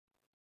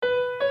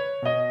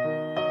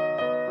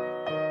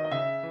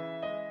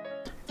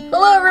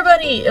Hello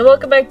everybody, and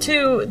welcome back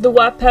to the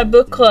Wattpad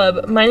Book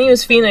Club. My name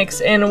is Phoenix,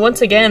 and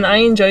once again, I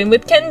am joined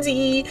with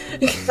Kenzie.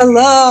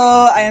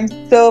 Hello, I'm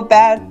so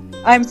glad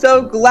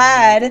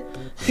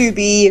to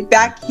be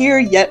back here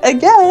yet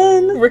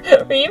again. Were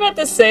you about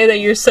to say that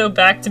you're so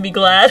back to be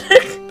glad?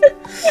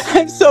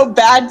 I'm so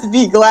bad to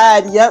be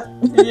glad, yep.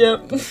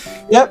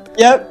 Yep.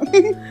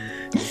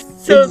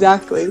 So,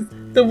 exactly.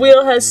 The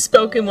wheel has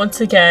spoken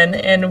once again,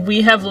 and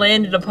we have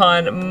landed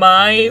upon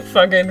my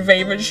fucking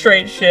favorite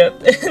straight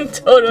ship in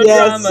total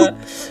drama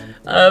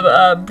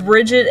of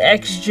Bridget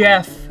x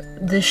Jeff.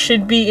 This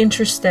should be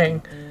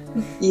interesting.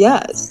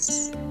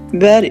 Yes,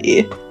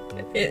 very.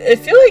 I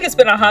feel like it's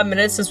been a hot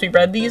minute since we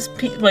read these,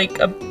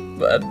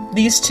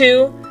 these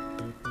two.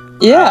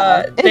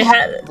 Yeah, they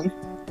had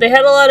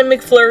a lot of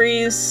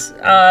McFlurries.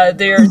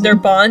 They're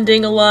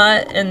bonding a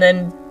lot, and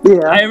then.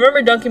 Yeah. I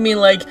remember Duncan being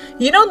like,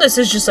 you know this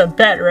is just a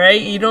bet,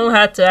 right? You don't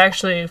have to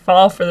actually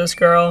fall for this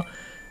girl.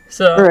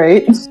 So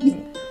right.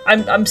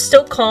 I'm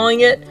still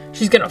calling it.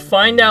 She's gonna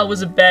find out it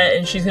was a bet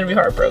and she's gonna be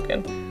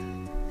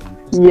heartbroken.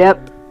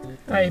 Yep.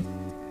 I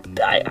bet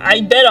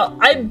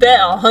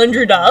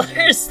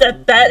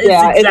 $100 that is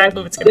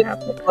exactly what's gonna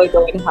happen. It's like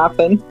going to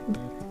happen.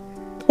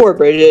 Poor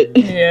Bridget.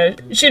 Yeah,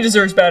 she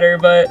deserves better,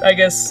 but I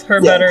guess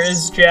her better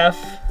is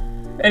Jeff.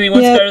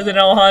 Anyone's better than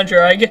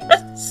Alejandra, I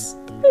guess.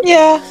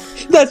 Yeah,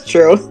 that's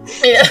true.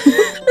 Yeah.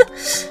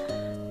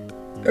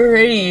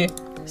 Alrighty.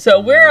 So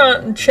we're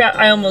on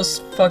I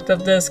almost fucked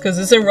up this because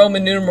it's in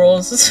Roman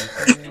numerals.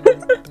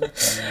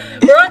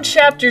 We're on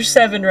chapter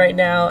 7 right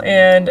now,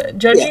 and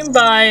judging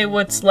by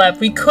what's left,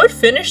 we could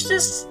finish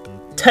this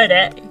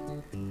today.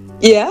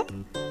 Yeah?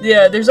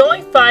 Yeah, there's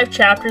only 5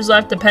 chapters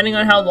left, depending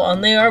on how long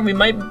they are. We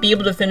might be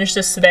able to finish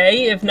this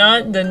today. If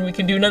not, then we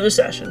can do another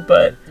session,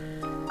 but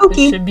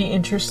it should be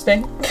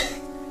interesting.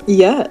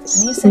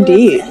 Yes,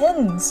 indeed.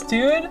 Pens,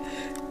 dude.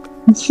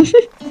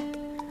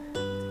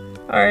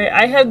 Alright,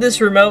 I have this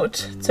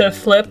remote to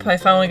flip. I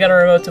finally got a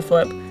remote to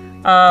flip.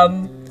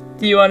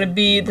 Do you want to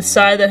be the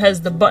side that has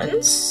the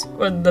buttons,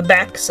 or the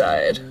back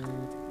side?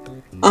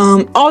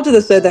 I'll do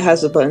the side that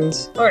has the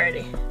buttons.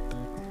 Alrighty.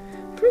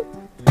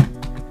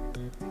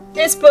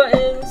 It's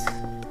buttons!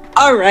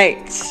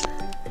 Alright.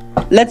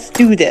 Let's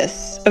do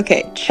this.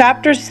 Okay,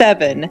 chapter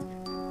 7.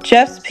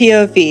 Jeff's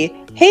POV.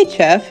 Hey,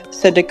 Jeff,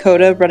 said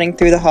Dakota, running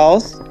through the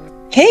halls.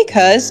 Hey,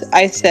 cuz,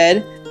 I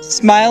said,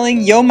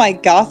 smiling, yo, my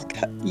goth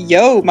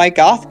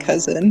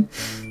cousin.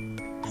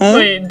 Huh?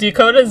 Wait,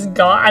 Dakota's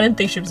goth? I didn't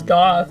think she was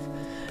goth.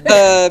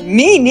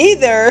 Me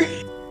neither.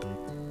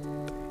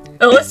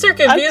 Unless they're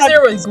confused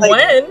there with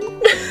Gwen.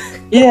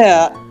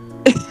 Yeah.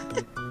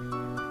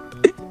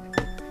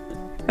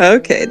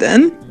 Okay,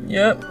 then.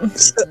 Yep.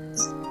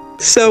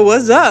 So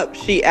what's up?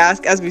 She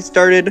asked as we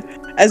started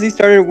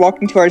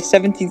walking to our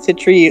 17th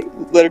century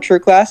literature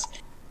class.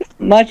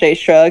 Much I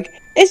shrug.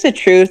 It's the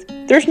truth.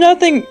 There's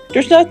nothing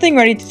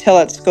ready to tell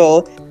at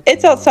school.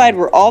 It's outside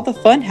where all the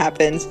fun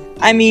happens.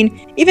 I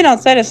mean, even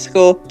outside of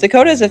school,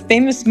 Dakota is a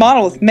famous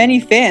model with many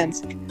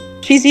fans.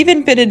 She's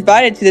even been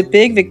invited to the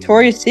big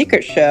Victoria's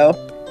Secret show.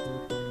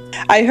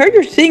 I heard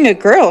you're seeing a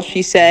girl,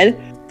 she said,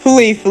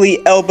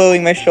 playfully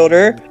elbowing my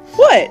shoulder.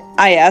 What?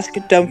 I asked,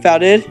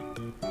 dumbfounded.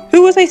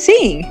 Who was I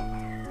seeing?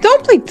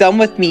 Don't play dumb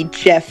with me,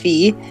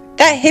 Jeffy.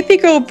 That hippie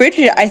girl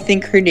Bridget, I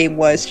think her name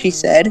was, she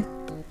said.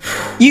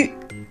 Who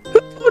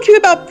told you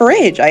about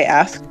Bridge? I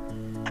asked.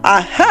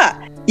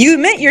 Aha! You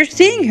admit you're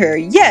seeing her,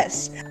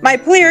 yes. My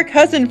player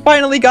cousin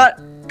finally got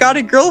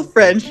a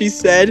girlfriend, she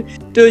said,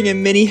 doing a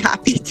mini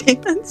happy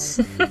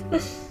dance.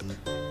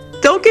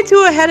 Don't get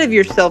too ahead of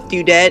yourself,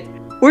 Dudette.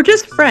 We're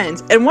just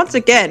friends, and once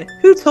again,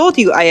 who told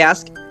you? I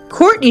asked.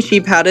 Courtney,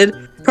 she pouted,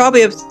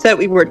 probably upset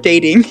we weren't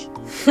dating.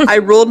 I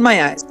rolled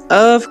my eyes.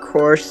 Of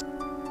course.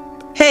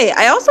 Hey,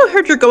 I also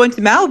heard you're going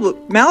to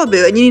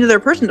Malibu and you need another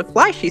person to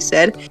fly, she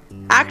said.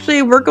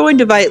 Actually, we're going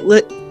to invite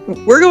Lit.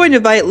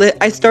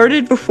 I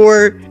started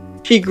before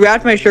she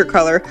grabbed my shirt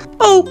collar.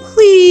 Oh,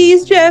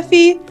 please,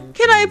 Jeffy.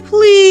 Can I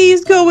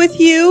please go with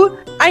you?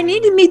 I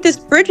need to meet this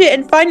Bridget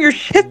and find your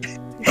ship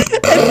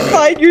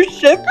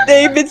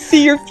name and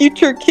see your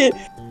future kid.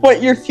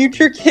 What your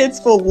future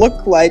kids will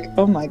look like.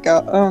 Oh my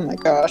god. Oh my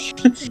gosh.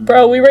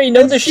 Bro, we already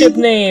know the ship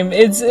name.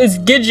 It's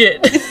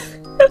Gidgette.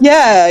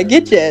 Yeah,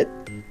 Gidgette.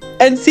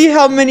 And see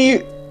how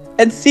many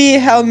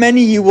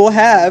you will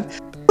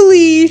have.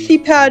 Please, she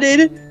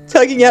pouted,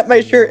 tugging at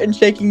my shirt and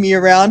shaking me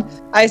around.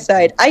 I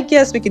sighed. I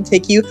guess we can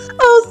take you.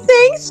 Oh,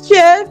 thanks,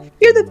 Jeff.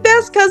 You're the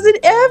best cousin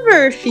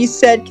ever, she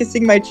said,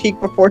 kissing my cheek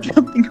before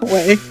jumping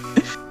away.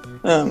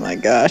 Oh my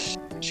gosh.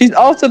 She's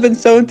also been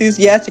so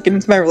enthusiastic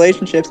into my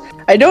relationships.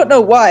 I don't know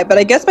why, but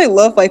I guess my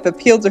love life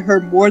appealed to her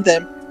more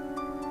than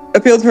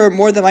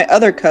my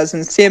other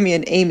cousins, Sammy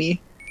and Amy.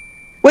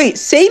 Wait,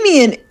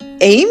 Sammy and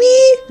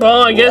Amy?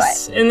 Well, I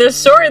guess in this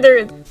story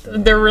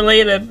they're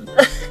related.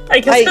 I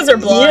guess because they're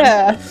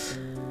blonde.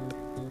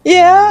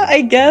 Yeah,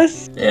 I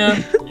guess. Yeah.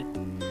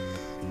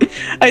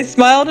 I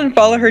smiled and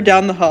followed her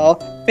down the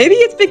hall. Maybe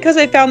it's because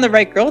I found the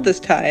right girl this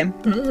time.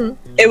 Mm-hmm.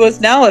 It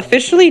was now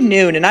officially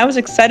noon, and I was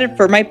excited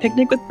for my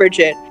picnic with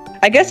Bridget.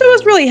 I guess I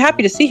was really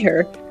happy to see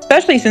her,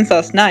 especially since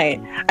last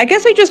night. I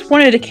guess I just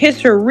wanted to kiss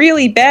her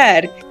really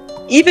bad,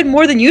 even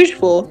more than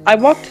usual. I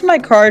walked to my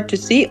car to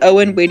see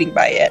Owen waiting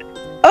by it.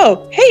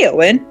 Oh, hey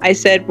Owen, I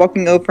said,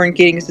 walking over and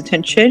getting his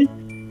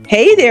attention.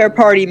 Hey there,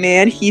 party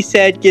man, he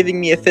said, giving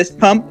me a fist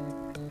pump.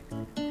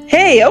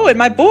 Hey Owen,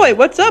 my boy,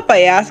 what's up,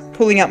 I asked,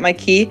 pulling out my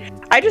key.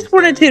 I just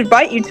wanted to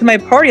invite you to my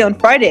party on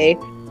Friday.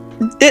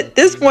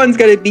 This one's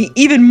gonna be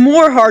even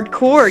more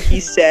hardcore,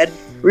 he said.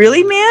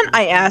 Really, man?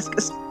 I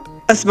asked,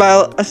 a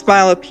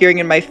smile appearing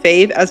in my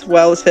face as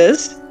well as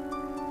his.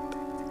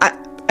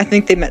 I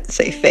think they meant to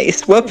say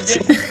face. Whoops.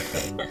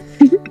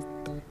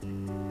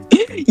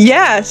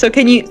 Yeah. So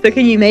can you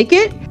make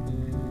it?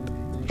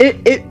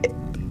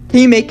 Can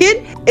you make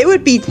it? It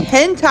would be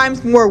 10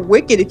 times more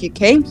wicked if you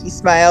came. He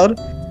smiled,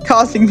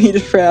 causing me to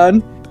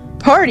frown.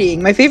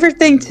 Partying, my favorite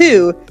thing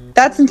too.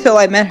 That's until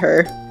I met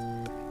her.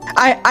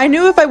 I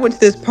knew if I went to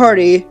this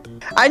party,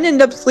 I'd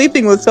end up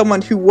sleeping with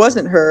someone who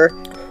wasn't her.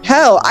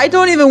 Hell, I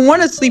don't even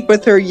want to sleep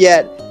with her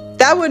yet.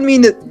 That would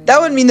mean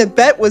the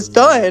bet was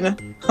done.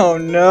 Oh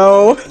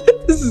no,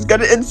 this is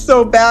gonna end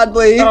so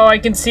badly. Oh, I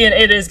can see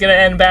it is gonna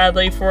end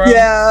badly for him.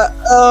 Yeah.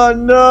 Oh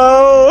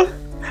no.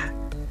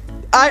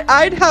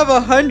 I'd have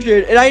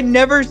 100 and I'd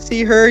never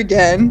see her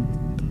again.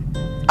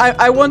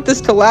 I want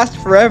this to last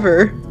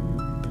forever.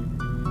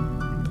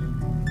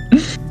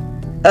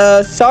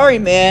 Sorry,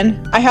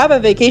 man. I have a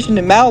vacation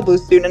to Malibu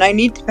soon, and I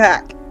need to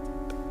pack.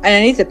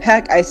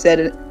 I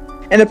said,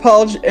 an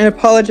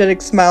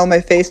apologetic smile on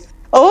my face.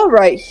 Oh, all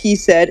right, he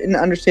said in an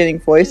understanding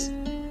voice.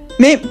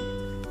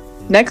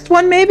 Next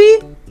one, maybe?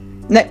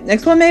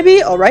 Next one,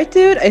 maybe? All right,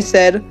 dude, I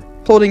said,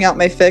 holding out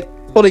my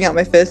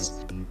fist.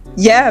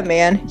 Yeah,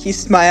 man, he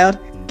smiled,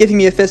 giving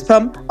me a fist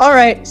pump. All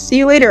right, see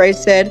you later, I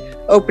said,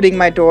 opening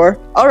my door.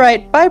 All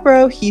right, bye,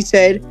 bro, he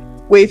said,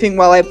 waving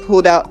while I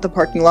pulled out the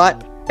parking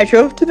lot. I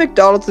drove to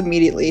McDonald's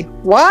immediately.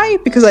 Why?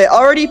 Because I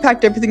already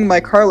packed everything in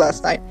my car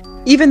last night.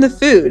 Even the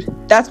food.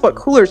 That's what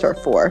coolers are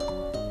for.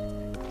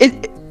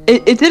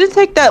 It didn't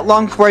take that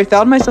long before I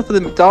found myself in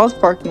the McDonald's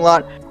parking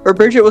lot, where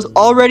Bridget was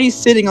already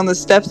sitting on the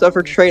steps of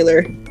her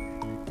trailer.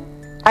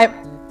 I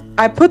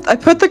put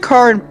the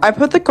car in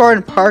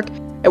park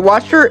and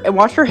watched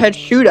her head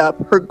shoot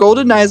up, her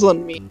golden eyes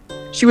on me.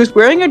 She was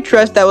wearing a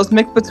dress that was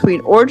mixed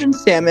between orange and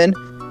salmon,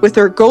 with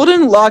her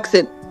golden locks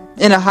in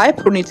a high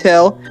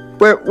ponytail,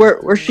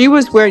 where she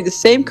was wearing the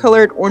same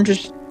colored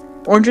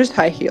orangish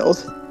high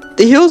heels.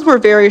 The heels were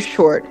very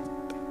short.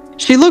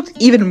 She looked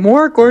even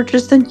more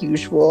gorgeous than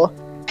usual.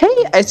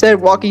 Hey, I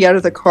said, walking out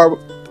of the car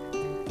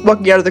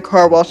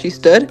while she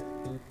stood.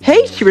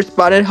 Hey, she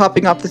responded,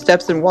 hopping off the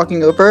steps and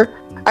walking over.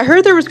 I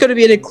heard there was going to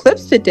be an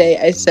eclipse today,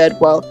 I said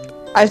while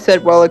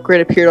a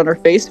grin appeared on her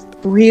face.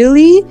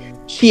 Really?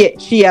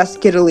 She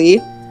asked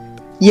giddily.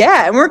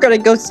 Yeah, and we're going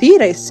to go see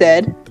it, I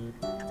said.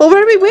 Well, what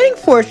are we waiting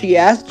for? She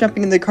asked,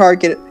 jumping in the car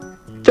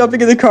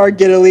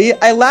giddily.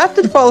 I laughed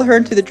and followed her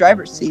into the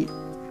driver's seat.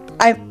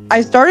 I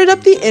started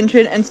up the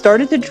engine and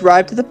started to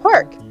drive to the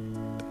park.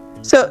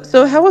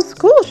 So how was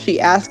school?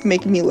 She asked,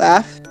 making me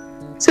laugh.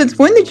 Since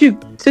when did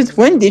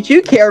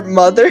you care,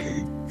 mother?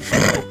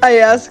 I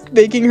asked,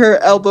 making her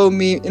elbow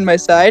me in my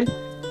side.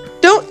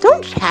 Don't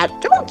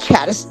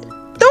chatitize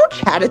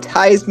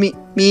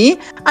me.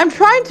 I'm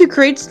trying to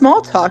create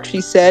small talk,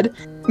 she said,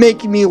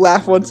 making me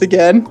laugh once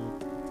again.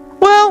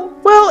 Well,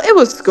 it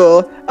was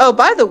school. Oh,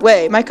 by the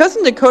way, my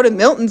cousin Dakota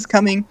Milton's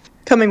coming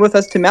with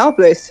us to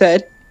Malibu, I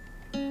said.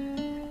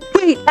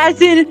 Wait, as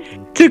in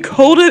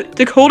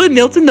Dakota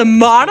Milton the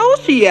model?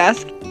 She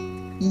asked.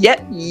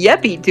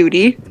 Yeppy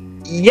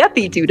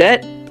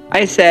dudette,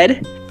 I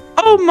said.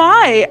 Oh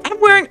my, I'm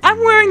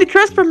wearing the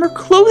dress from her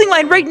clothing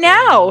line right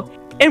now.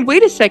 And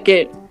wait a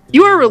second,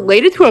 you are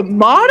related to a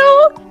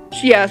model?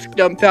 She asked,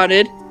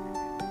 dumbfounded.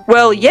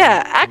 Well,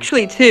 yeah,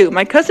 actually too.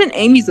 My cousin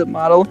Amy's a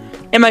model,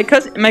 and my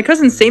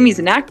cousin Sammy's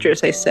an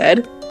actress, I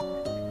said.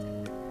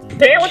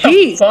 Damn, what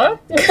the fuck?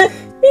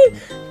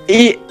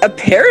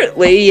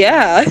 Apparently,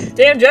 yeah.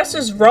 Damn,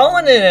 Jester's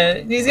rolling in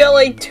it. He's got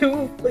like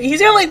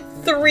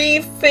 3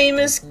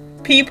 famous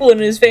people in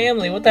his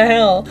family. What the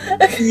hell?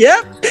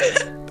 Yep.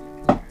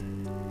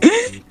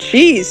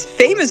 Jeez,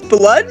 famous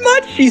blood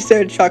much? She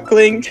said,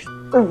 chuckling.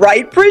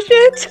 Right,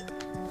 Bridget?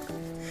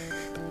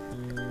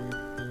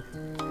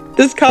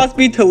 This caused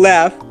me to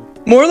laugh.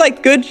 More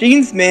like good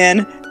genes,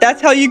 man.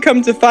 That's how you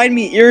come to find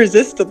me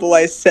irresistible,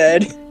 I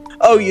said.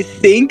 Oh, you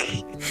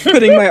think?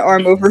 Putting my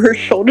arm over her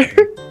shoulder.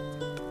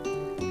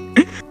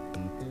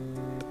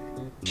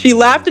 She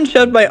laughed and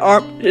shoved my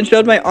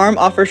arm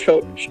off her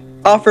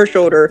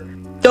shoulder.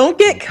 Don't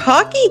get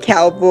cocky,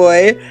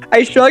 cowboy.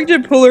 I shrugged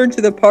and pulled her into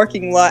the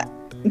parking lot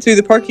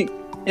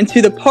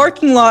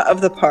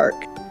of the park.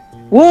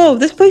 Whoa,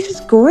 this place is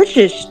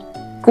gorgeous.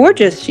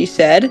 Gorgeous, she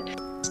said,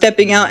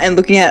 stepping out and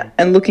looking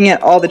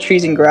at all the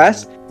trees and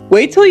grass.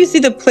 Wait till you see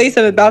the place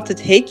I'm about to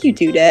take you,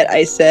 dudette,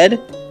 I said,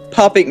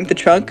 popping the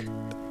trunk.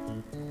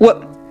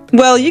 What?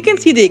 Well, you can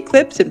see the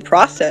eclipse in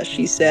process,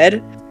 she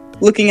said,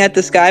 looking at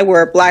the sky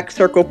where a black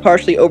circle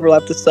partially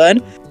overlapped the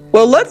sun.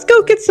 Well, let's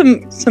go get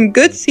some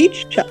good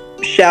seats,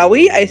 shall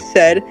we? I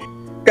said,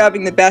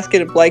 grabbing the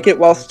basket and blanket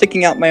while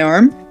sticking out my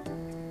arm.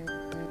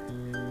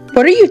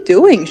 What are you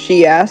doing?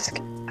 She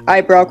asked,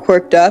 eyebrow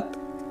quirked up.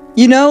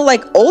 You know,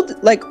 like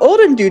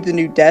olden do the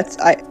new deaths,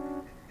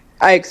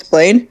 I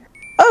explained.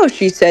 Oh,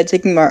 she said,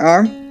 taking my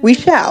arm. We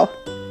shall.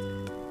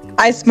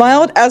 I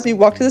smiled as we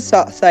walked to the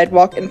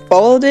sidewalk and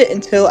followed it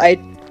until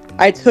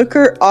I took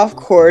her off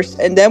course,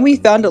 and then we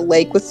found a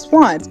lake with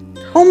swans.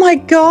 Oh my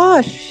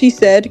gosh, she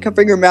said,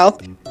 covering her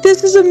mouth.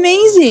 This is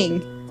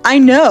amazing. I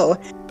know.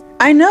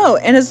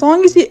 And as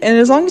long as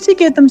you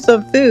give them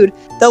some food,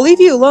 they'll leave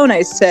you alone,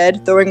 I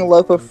said, throwing a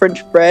loaf of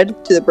French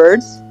bread to the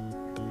birds.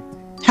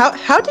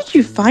 How did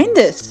you find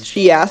this?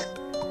 She asked.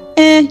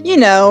 You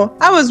know,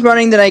 I was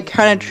running, then I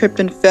kind of tripped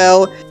and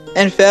fell,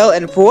 and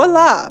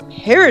voila,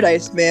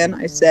 paradise, man,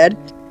 I said,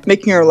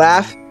 making her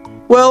laugh.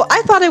 Well,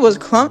 I thought it was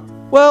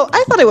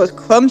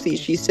clumsy,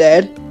 she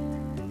said.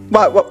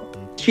 What?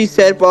 She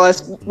said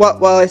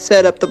while I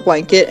set up the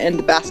blanket and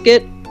the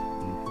basket.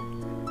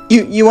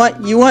 You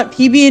want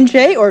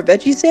PB&J or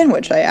veggie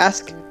sandwich? I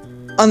asked,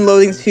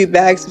 unloading 2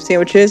 bags of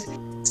sandwiches.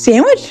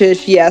 Sandwiches?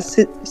 She asked,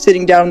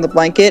 sitting down on the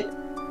blanket.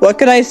 What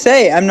could I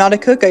say? I'm not a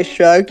cook, I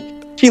shrugged.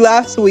 She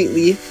laughed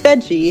sweetly.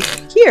 Veggie.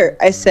 Here,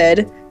 I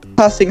said,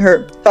 tossing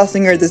her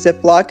the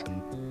Ziploc.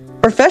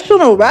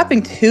 Professional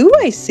wrapping too,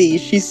 I see,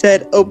 she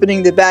said,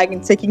 opening the bag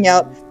and taking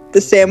out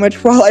the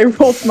sandwich while I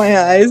rolled my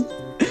eyes.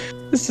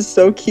 This is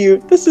so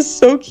cute.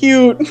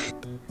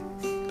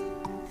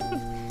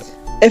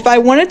 If I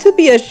wanted to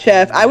be a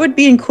chef, I would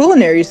be in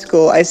culinary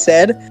school, I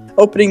said,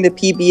 opening the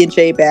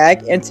PB&J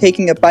bag and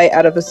taking a bite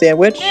out of a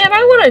sandwich. Man,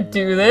 I want to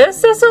do this.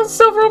 That sounds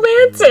so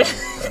romantic.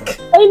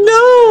 I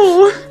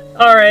know.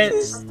 All right,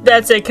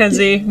 that's it,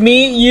 Kenzie.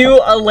 Me, you,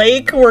 a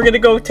lake. We're gonna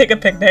go take a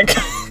picnic.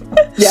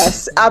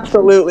 Yes,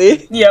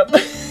 absolutely. Yep.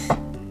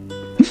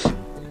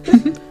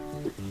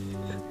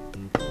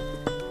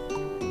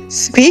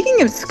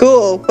 Speaking of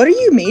school, what are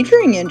you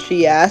majoring in?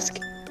 She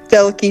asked,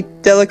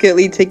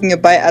 delicately taking a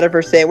bite out of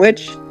her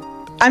sandwich.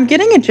 I'm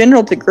getting a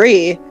general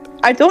degree.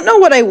 I don't know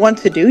what I want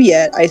to do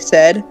yet, I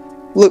said,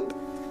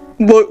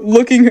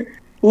 looking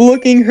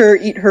her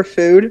eat her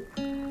food,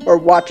 or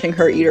watching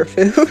her eat her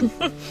food.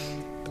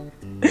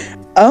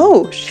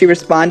 Oh, she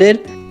responded.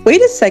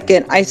 Wait a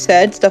second, I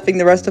said, stuffing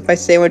the rest of my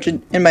sandwich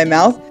in my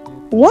mouth.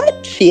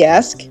 What? She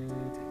asked.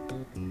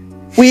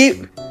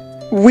 We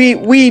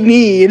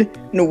need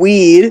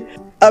weed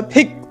a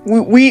pic.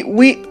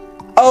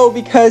 Oh,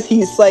 because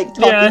he's like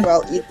talking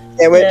about eating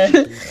sandwich.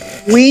 Yeah.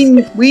 We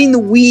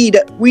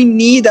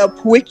need a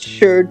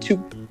picture to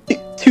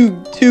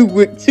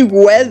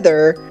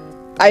weather.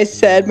 I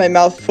said, my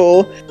mouth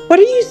full. What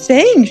are you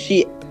saying?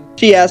 She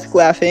asked,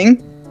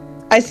 laughing.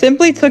 I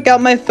simply took out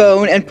my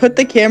phone and put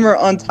the camera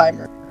on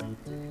timer.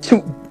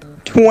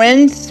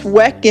 20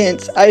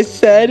 seconds, I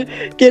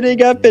said,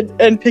 getting up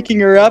and picking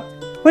her up.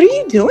 What are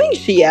you doing?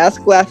 She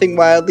asked, laughing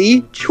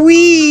wildly.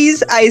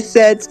 Tweeze, I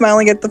said,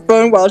 smiling at the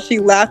phone while she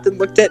laughed and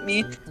looked at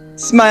me,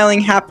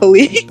 smiling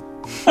happily.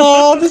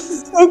 Oh, this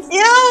is so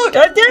cute!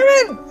 God damn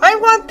it! I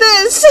want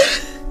this!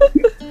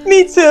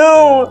 Me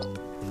too!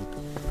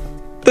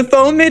 The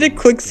phone made a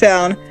click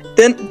sound.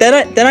 Then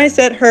I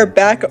set her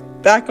back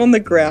on the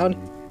ground.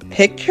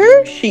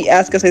 Picture? She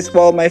asked as I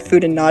swallowed my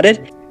food and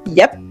nodded.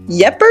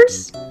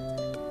 Yepers?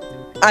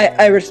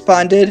 I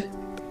responded,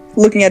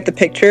 looking at the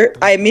picture.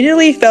 I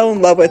immediately fell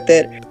in love with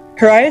it.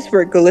 Her eyes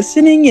were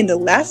glistening in the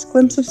last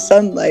glimpse of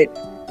sunlight.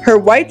 Her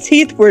white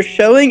teeth were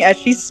showing as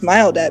she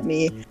smiled at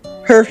me,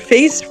 her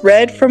face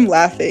red from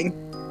laughing.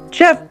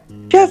 Jeff,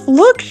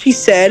 look, she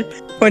said,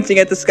 pointing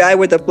at the sky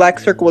where the black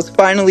circle was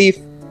finally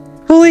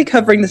fully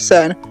covering the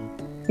sun.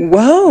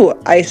 Whoa,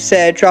 I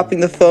said, dropping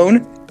the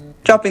phone.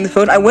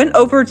 I went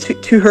over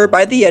to her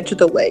by the edge of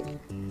the lake.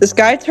 The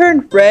sky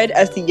turned red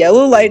as the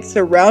yellow light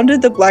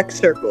surrounded the black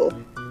circle.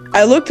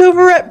 I looked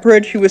over at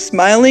Bridge, who was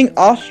smiling,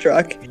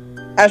 awestruck,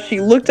 as she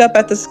looked up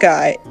at the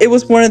sky. It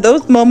was one of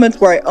those moments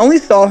where I only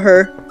saw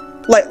her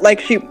like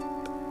she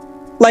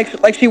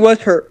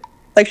was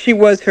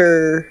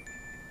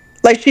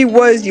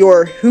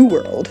your Who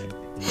world.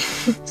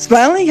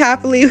 Smiling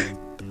happily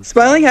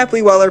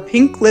while her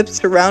pink lips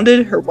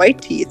surrounded her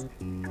white teeth.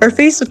 Her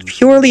face was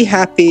purely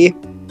happy.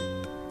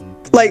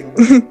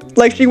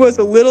 Like she was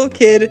a little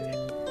kid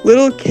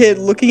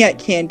looking at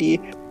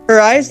candy. Her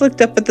eyes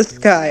looked up at the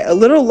sky. A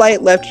little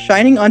light left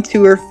shining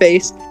onto her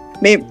face,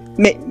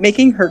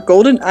 making her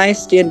golden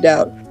eyes stand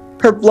out.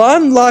 Her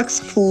blonde locks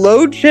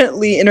flowed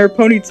gently in her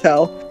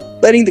ponytail,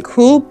 letting the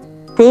cool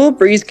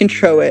breeze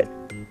control it.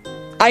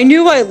 I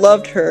knew I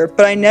loved her,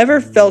 but I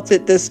never felt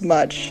it this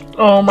much.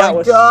 Oh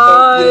my god!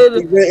 So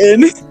beautifully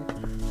written.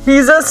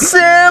 He's a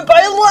simp!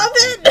 I love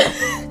it!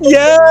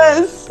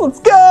 Yes! Let's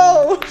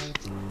go!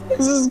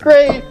 This is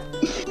great.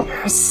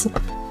 Yes.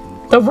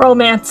 The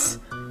romance.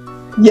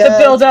 Yes.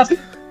 The build up.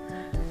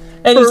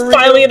 And he's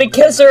finally gonna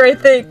kiss her, I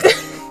think.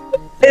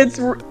 It's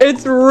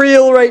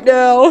real right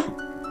now.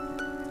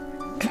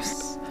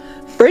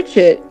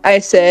 Bridget, I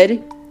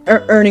said,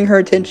 earning her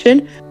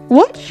attention.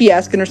 What? She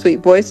asked in her sweet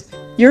voice.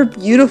 You're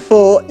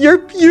beautiful.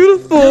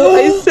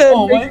 I said,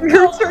 making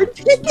her turn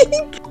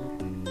pink.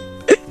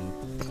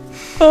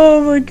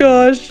 Oh my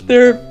gosh,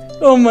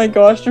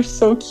 they're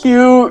so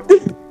cute.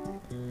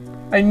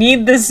 I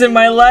need this in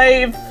my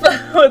life.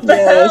 What the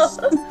hell?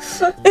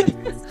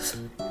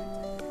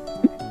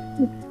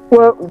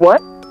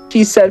 What?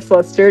 She said,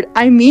 flustered.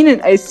 I mean it,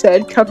 I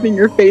said, cupping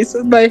her face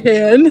with my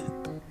hand.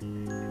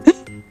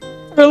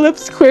 Her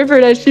lips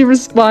quivered as she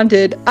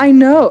responded, I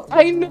know.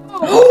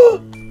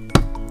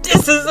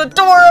 This is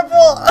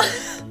adorable.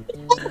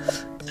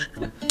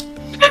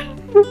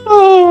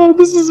 Oh,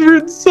 this is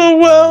written so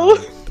well.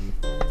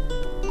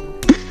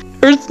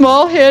 Her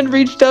small hand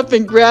reached up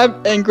and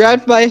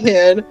grabbed my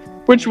hand,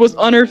 which was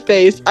on her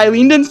face. I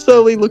leaned in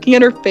slowly, looking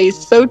at her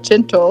face, so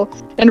gentle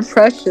and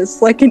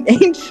precious, like an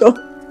angel.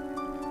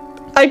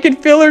 I could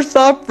feel her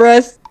soft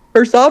breast,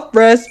 and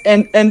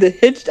the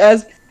hitched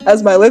as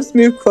my lips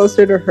moved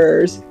closer to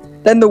hers.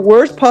 Then the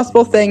worst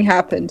possible thing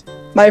happened.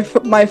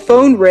 My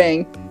phone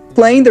rang,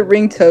 playing the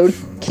ringtone.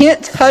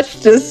 Can't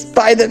touch this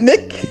by the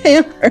Mick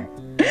Hammer.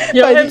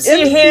 Yo,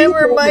 MC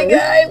Hammer, my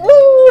guy.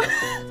 Woo!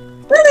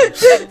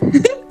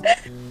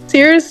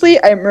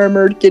 Seriously, I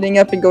murmured, getting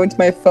up and going to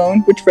my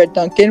phone, which read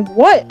Duncan.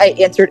 What? I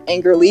answered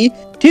angrily.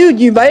 Dude,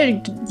 you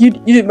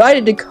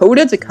invited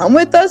Dakota to come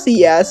with us?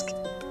 He asked.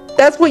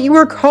 That's what you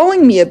were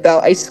calling me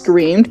about, I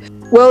screamed.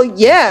 Well,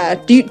 yeah.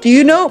 Do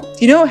you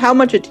know how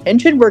much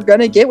attention we're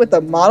gonna get with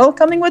a model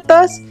coming with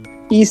us?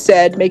 He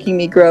said, making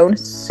me groan.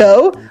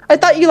 So? I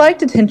thought you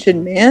liked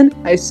attention, man,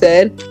 I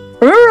said.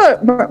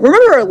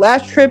 Remember our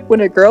last trip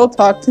when a girl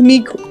talked to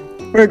me?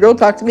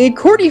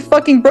 Courtney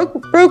fucking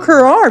broke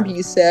her arm,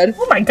 he said.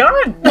 Oh my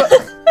god.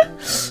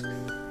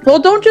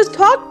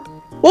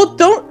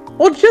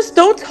 Just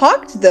don't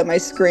talk to them, I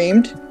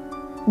screamed.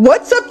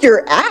 What's up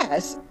your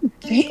ass?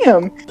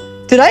 Damn.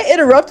 Did I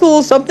interrupt a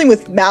little something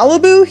with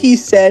Malibu? He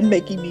said,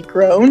 making me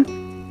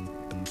groan.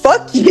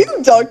 Fuck you,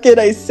 Duncan,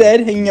 I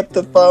said, hanging up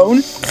the phone.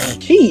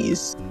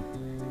 Jeez.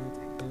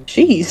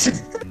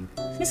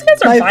 These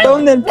guys are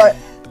violent.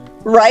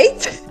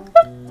 Right?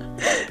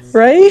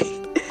 Right?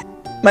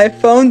 My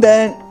phone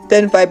then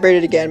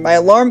vibrated again, my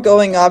alarm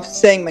going off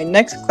saying my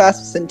next class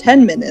was in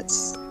 10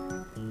 minutes.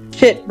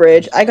 Shit,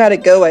 Bridge, I gotta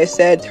go, I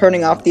said,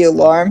 turning off the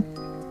alarm.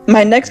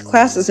 My next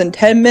class is in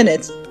 10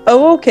 minutes.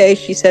 Oh, okay,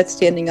 she said,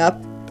 standing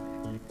up.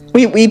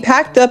 We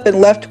packed up and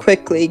left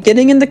quickly,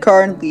 getting in the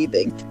car and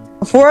leaving.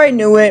 Before I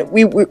knew it,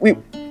 we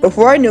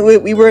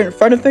were in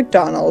front of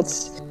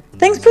McDonald's.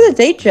 Thanks for the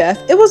date, Jeff.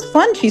 It was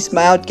fun, she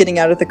smiled, getting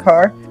out of the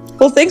car.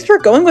 Well, thanks for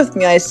going with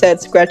me, I said,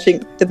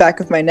 scratching the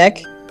back of my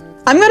neck.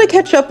 I'm gonna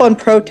catch up on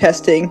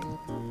protesting.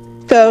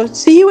 So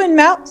see you in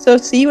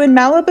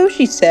Malibu,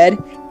 she said.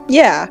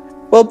 Yeah.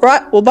 Well,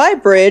 bye,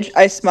 Bridge,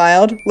 I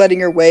smiled, letting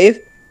her wave.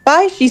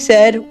 Bye, she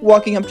said,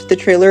 walking up to the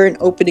trailer and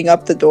opening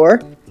up the door.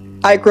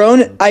 I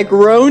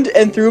groaned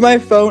and threw my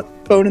phone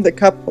in the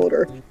cup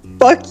holder.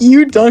 Fuck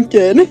you,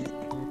 Duncan.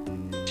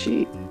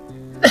 Gee.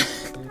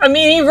 I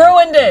mean, he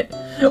ruined it.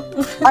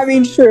 I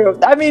mean,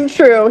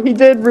 true. He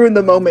did ruin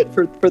the moment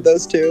for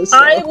those two. So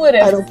I would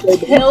have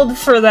killed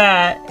for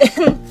that.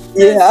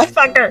 Yeah.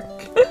 Fucker.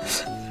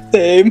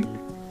 Same.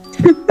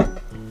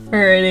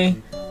 Alrighty.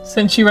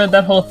 Since you read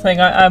that whole thing,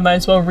 I might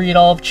as well read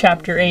all of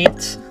chapter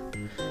 8.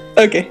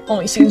 Okay.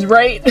 Only seems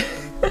right.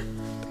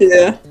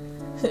 Yeah.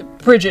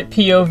 Bridget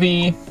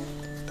POV.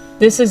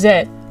 This is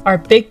it. Our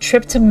big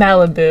trip to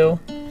Malibu.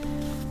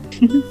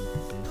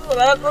 Hold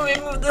on, let me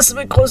move this a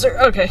bit closer.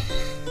 Okay.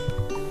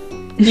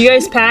 You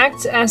guys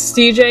packed? Asked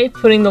DJ,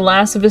 putting the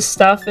last of his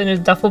stuff in his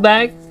duffel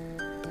bag.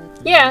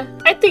 Yeah,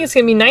 I think it's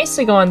gonna be nice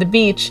to go on the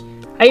beach.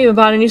 I even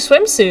bought a new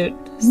swimsuit,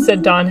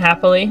 said Dawn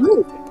happily.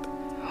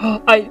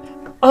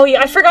 Oh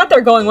yeah, I forgot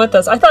they're going with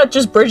us. I thought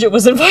just Bridget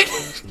was invited.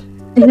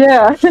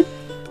 Yeah.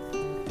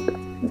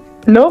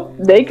 Nope,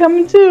 they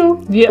coming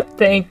too. Yep,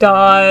 thank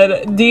God.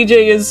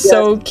 DJ is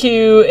so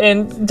cute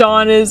and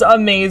Dawn is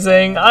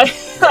amazing. I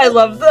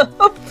love them.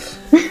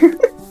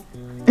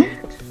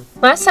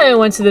 Last time I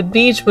went to the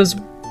beach was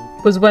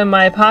when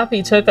my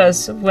poppy took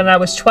us when I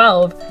was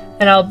 12,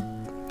 and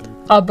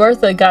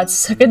Albertha got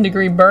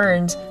second-degree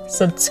burns,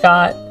 said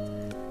Scott.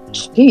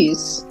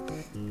 Jeez.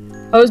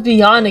 I was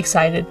beyond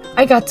excited.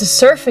 I got to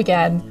surf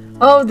again.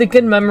 Oh, the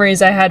good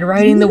memories I had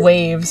riding the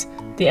waves.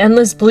 The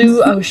endless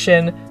blue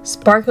ocean,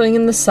 sparkling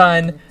in the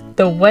sun,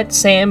 the wet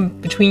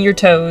sand between your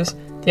toes.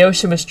 The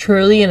ocean was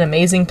truly an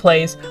amazing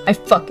place. I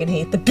fucking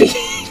hate the beach.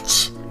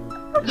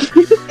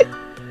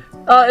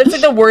 It's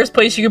like the worst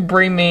place you could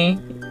bring me.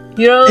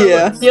 You know,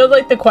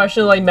 like the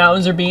question of like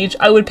mountains or beach?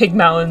 I would pick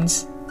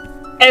mountains.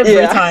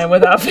 Every time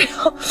without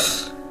fail.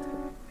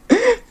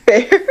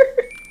 Fair.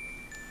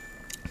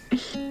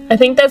 I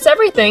think that's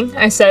everything,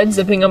 I said,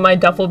 zipping up my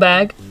duffel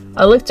bag.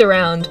 I looked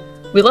around.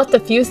 We left a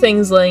few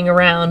things laying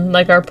around,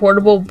 like our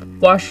portable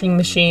washing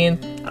machine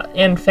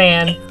and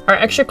fan, our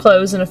extra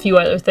clothes, and a few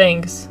other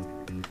things.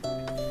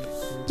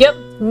 Yep,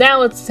 now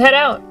let's head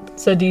out,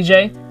 said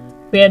DJ.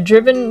 We had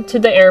driven to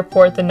the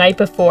airport the night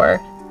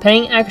before,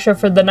 paying extra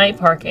for the night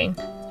parking.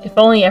 If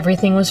only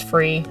everything was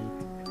free.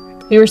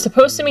 We were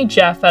supposed to meet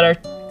Jeff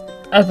at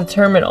the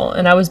terminal,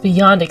 and I was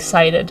beyond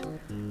excited.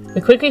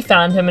 We quickly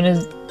found him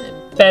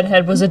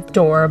bedhead was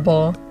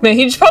adorable. Man,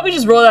 he probably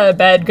just rolled out of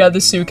bed, grabbed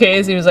the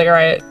suitcase, he was like,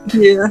 alright,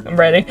 Yeah. I'm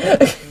ready.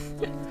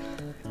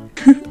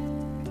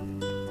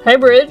 Hi,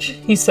 Bridge,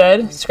 he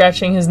said,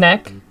 scratching his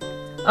neck.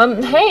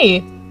 Hey,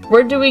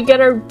 where do we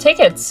get our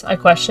tickets? I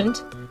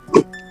questioned.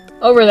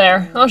 Over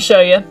there, I'll show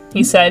you,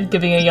 he said,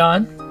 giving a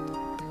yawn.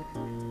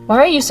 Why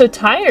are you so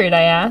tired?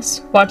 I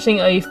asked, watching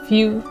a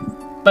few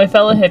my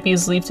fellow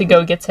hippies leave to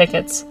go get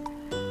tickets.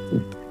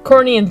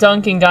 Courtney and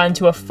Duncan got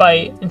into a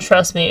fight, and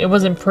trust me, it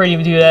wasn't pretty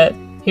to do that,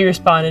 he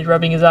responded,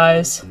 rubbing his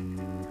eyes.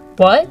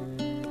 What?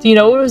 Do you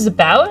know what it was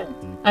about?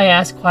 I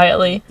asked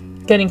quietly,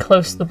 getting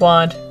close to the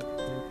blonde.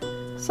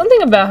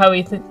 Something about how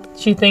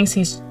she thinks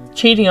he's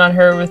cheating on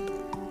her with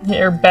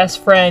her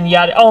best friend,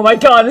 yada- Oh my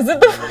god, is it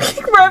the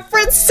fucking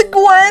reference to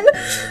Gwen?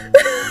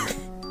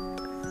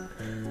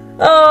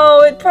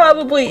 Oh, it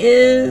probably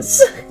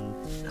is.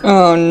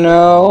 Oh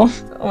no.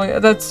 Oh my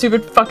god, that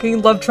stupid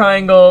fucking love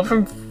triangle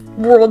from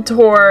World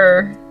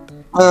Tour.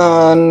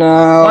 Oh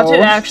no. Watch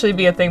it actually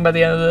be a thing by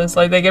the end of this.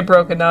 Like, they get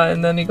broken up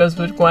and then he goes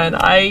with Gwen.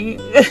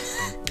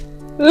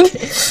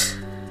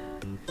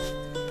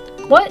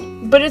 What?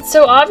 But it's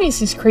so obvious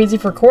he's crazy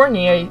for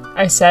Courtney,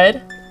 I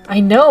said. I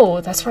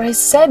know, that's what I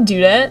said,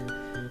 Dudette,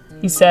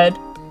 he said.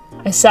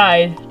 I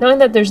sighed, knowing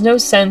that there's no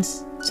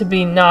sense to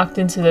be knocked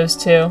into those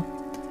two.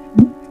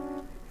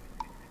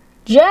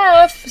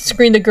 Jeff!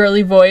 Screamed a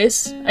girly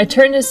voice. I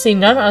turned to see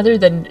none other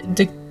than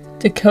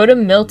Dakota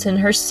Milton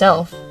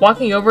herself,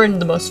 walking over in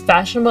the most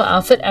fashionable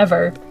outfit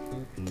ever.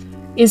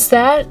 Is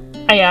that?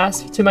 I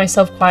asked to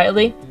myself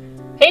quietly.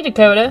 Hey,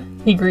 Dakota,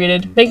 he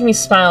greeted, making me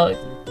smile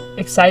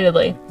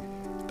excitedly.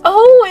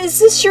 Oh, is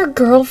this your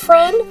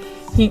girlfriend?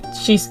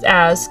 She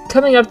asked,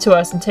 coming up to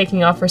us and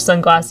taking off her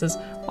sunglasses.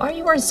 Why are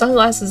you wearing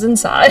sunglasses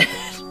inside?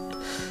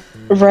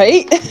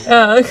 Right?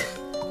 I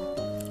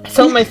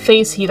felt my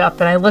face heat up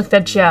and I looked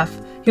at Jeff.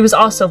 He was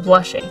also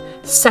blushing,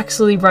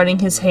 sexily running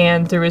his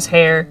hand through his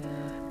hair.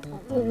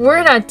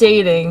 We're not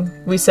dating,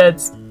 we said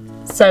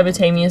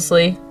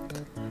simultaneously.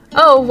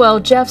 Oh, well,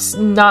 Jeff's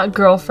not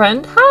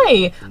girlfriend.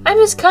 Hi, I'm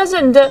his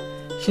cousin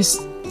She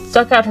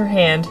stuck out her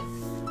hand.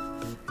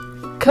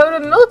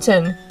 Dakota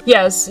Milton.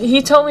 Yes,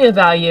 he told me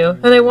about you,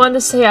 and I wanted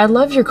to say I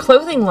love your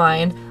clothing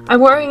line. I'm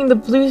wearing the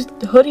blue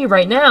hoodie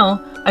right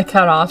now, I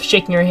cut off,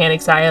 shaking her hand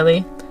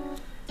excitedly.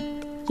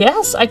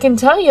 Yes, I can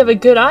tell you have a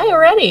good eye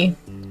already,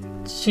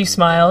 she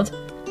smiled.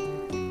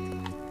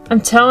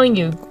 I'm telling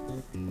you,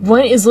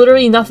 Gwen is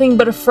literally nothing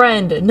but a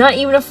friend, not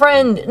even a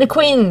friend, an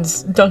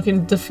acquaintance,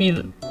 Duncan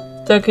defended,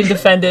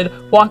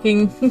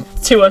 walking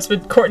to us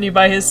with Courtney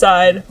by his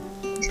side.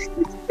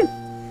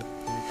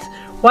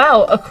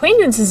 Wow,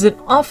 acquaintance is an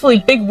awfully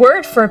big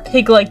word for a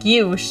pig like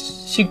you,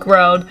 she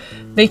growled,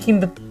 making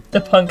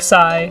the punk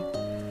sigh.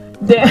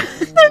 They're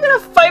gonna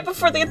fight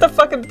before they get the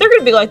fucking- They're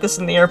gonna be like this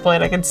in the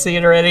airplane, I can see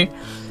it already.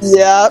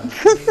 Yep.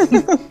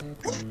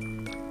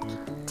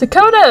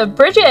 Dakota,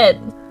 Bridget,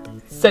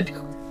 said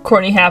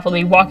Courtney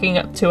happily, walking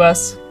up to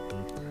us.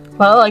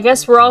 Well, I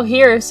guess we're all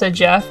here, said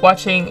Jeff,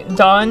 watching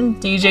Dawn,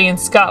 DJ, and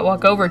Scott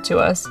walk over to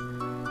us.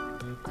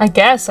 I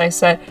guess, I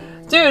said.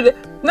 Dude,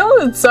 no,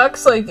 it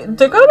sucks. Like,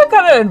 Dakota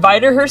kind of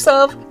invited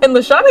herself, and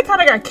Lashana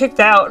kind of got kicked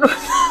out.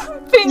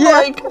 Being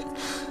like,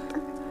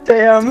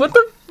 damn. What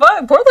the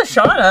fuck? Poor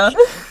Lashana.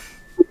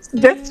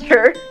 That's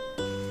true.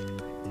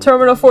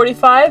 Terminal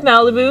 45,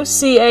 Malibu,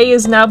 CA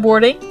is now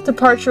boarding.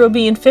 Departure will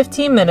be in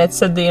 15 minutes,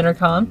 said the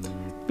intercom.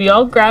 We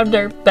all grabbed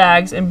our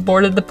bags and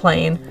boarded the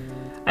plane.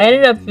 I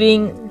ended up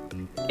being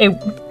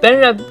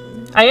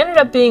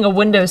a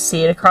window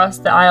seat across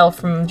the aisle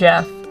from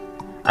Jeff.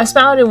 I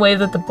smiled and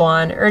waved at the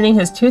blonde, earning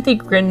his toothy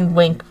grin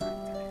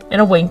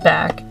and a wink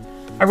back.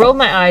 I rolled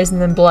my eyes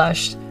and then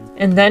blushed.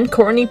 And then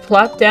Courtney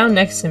plopped down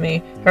next to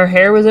me. Her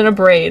hair was in a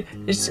braid.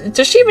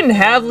 Does she even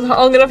have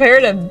long enough hair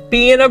to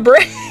be in a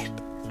braid?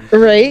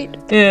 Right?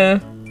 Yeah.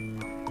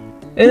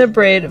 In a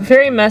braid.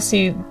 Very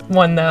messy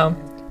one, though.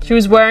 She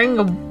was wearing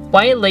a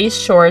white lace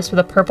shorts with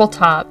a purple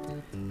top.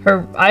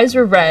 Her eyes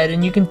were red,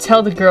 and you can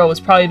tell the girl was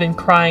probably been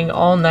crying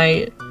all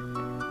night.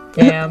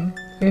 Damn.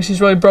 I guess she's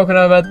really broken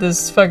up about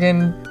this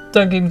fucking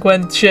Duncan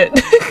Gwen shit.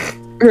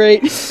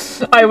 Right.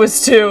 I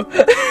was too.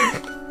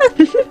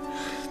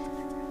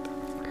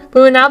 We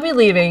will now be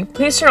leaving.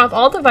 Please turn off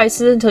all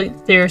devices until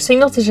your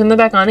signal to turn them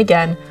back on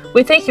again.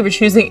 We thank you for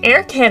choosing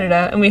Air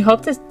Canada, and we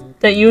hope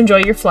that you enjoy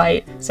your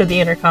flight, said the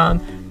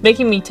intercom,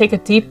 making me take a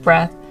deep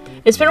breath.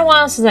 It's been a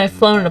while since I've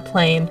flown in a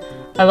plane.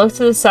 I looked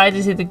to the side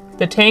to see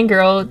the tan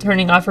girl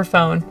turning off her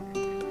phone.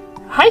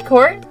 Hi,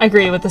 Court, I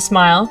greeted with a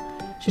smile.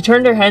 She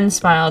turned her head and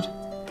smiled.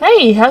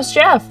 Hey, how's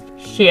Jeff?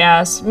 She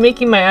asked,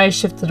 making my eyes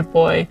shift to the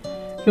boy.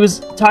 He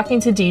was talking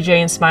to DJ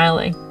and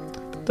smiling.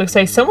 Looks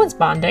like someone's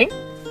bonding.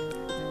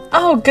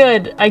 Oh,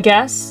 good, I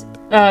guess.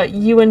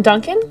 You and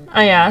Duncan?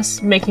 I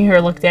asked, making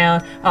her look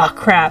down. Oh,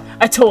 crap.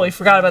 I totally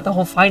forgot about the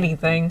whole fighting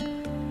thing.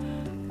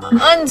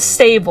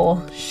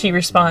 Unstable, she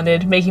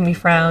responded, making me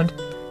frown.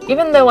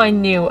 Even though I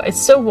knew, I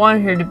still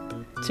wanted her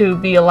to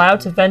be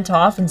allowed to vent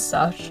off and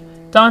such.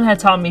 Dawn had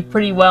taught me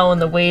pretty well in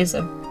the ways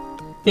of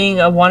being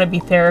a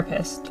wannabe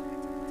therapist.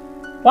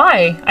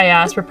 Why? I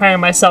asked, preparing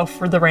myself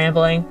for the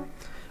rambling.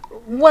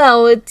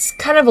 Well, it's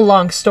kind of a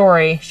long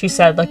story, she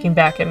said, looking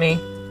back at me.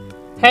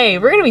 Hey,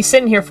 we're gonna be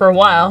sitting here for a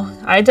while.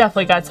 I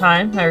definitely got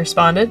time, I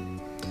responded.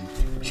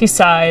 She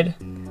sighed.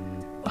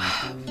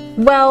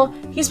 Well,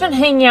 he's been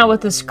hanging out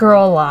with this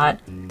girl a lot.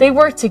 They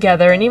work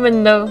together, and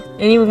even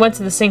went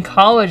to the same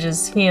college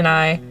as he and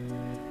I.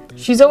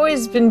 She's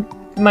always been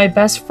my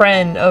best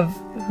friend of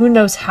who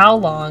knows how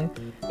long.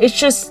 It's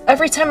just,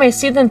 every time I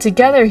see them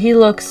together, he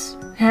looks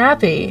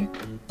happy.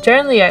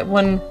 Generally,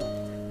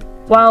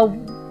 while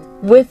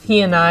with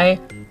he and I,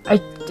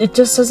 it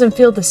just doesn't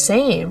feel the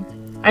same.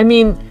 I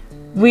mean,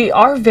 we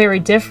are very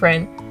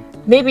different.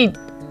 Maybe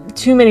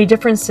too many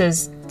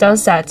differences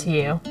does that to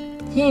you.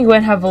 He and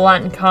Gwen have a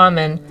lot in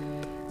common.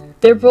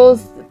 They're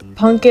both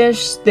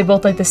punkish, they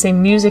both like the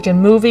same music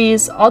and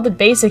movies, all the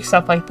basic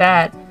stuff like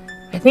that.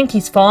 I think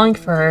he's falling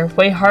for her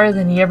way harder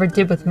than he ever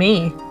did with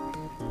me.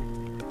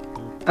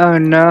 Oh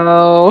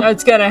no.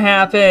 That's gonna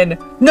happen.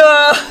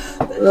 No!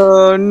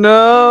 Oh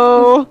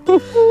no.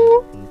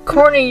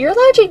 Courtney, your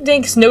logic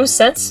makes no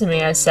sense to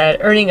me, I said,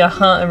 earning a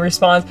huh in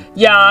response.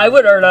 Yeah, I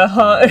would earn a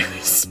huh in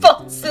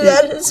response to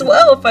that as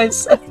well if I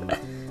said that.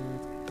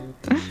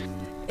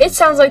 It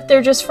sounds like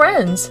they're just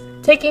friends.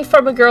 Taking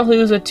from a girl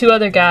who's with 2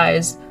 other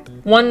guys.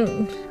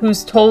 One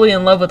who's totally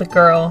in love with a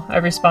girl, I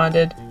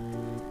responded.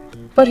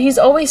 But he's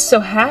always so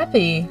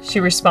happy, she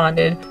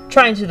responded,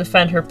 trying to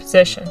defend her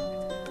position.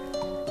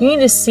 You need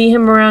to see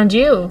him around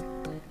you.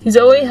 He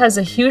always has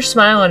a huge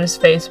smile on his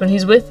face when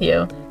he's with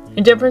you.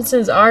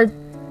 Indifferences are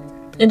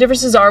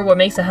what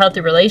makes a healthy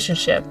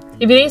relationship.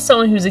 If you date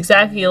someone who's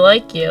exactly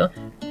like you,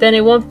 then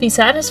it won't be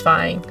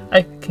satisfying,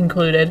 I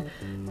concluded,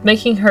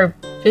 making her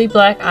big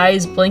black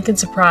eyes blink in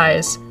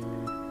surprise.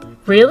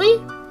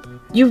 Really?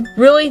 You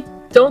really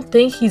don't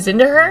think he's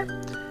into her?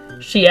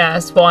 She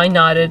asked while I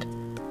nodded.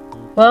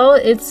 Well,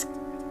 it's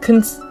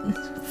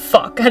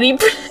fuck, how do you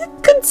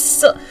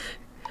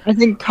I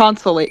think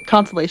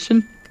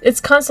consolation. It's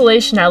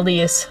consolation at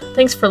least.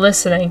 Thanks for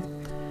listening.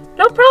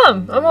 No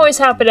problem. I'm always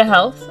happy to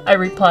help, I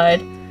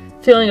replied,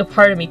 feeling a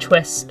part of me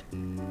twist.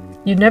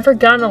 You've never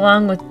gotten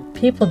along with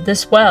people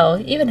this well,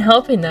 even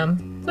helping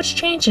them. What's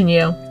changing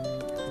you?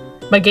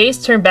 My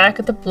gaze turned back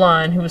at the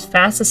blonde who was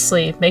fast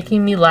asleep,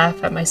 making me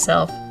laugh at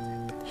myself.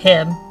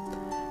 Him.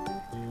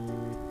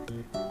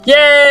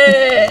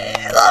 Yay!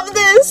 I love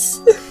this!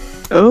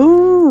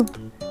 Oh.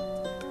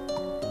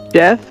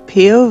 Jeff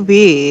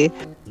POV.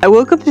 I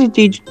woke up to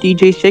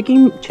DJ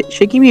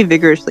shaking me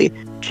vigorously.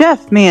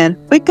 Jeff, man,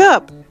 wake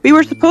up! We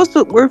were supposed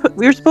to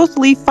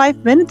leave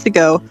 5 minutes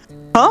ago.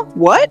 Huh?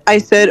 What? I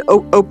said,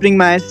 opening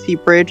my eyes to see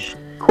Bridge,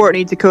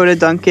 Courtney, Dakota,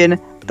 Duncan,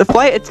 the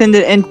flight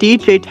attendant, and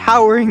DJ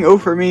towering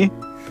over me.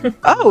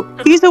 Oh,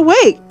 he's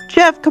awake!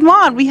 Jeff, come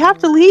on, we have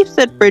to leave,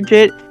 said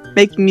Bridget,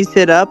 making me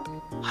sit up.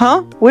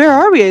 Huh? Where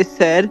are we? I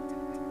said,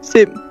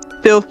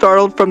 still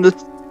startled from the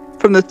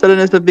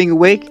suddenness of being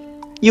awake.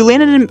 You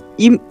landed in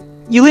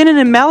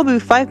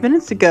Malibu 5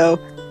 minutes ago.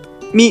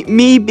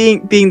 Me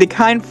being the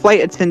kind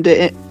flight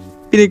attendant.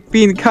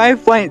 Being the kind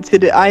flight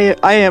attendant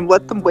I am.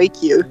 Let them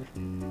wake you.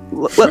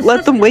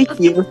 Let them wake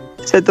you,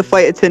 said the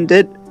flight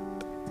attendant,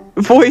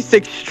 voice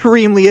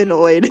extremely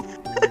annoyed.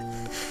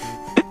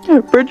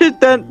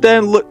 Bridget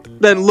then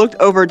looked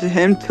over to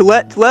him to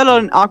let out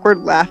an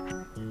awkward laugh.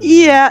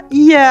 Yeah.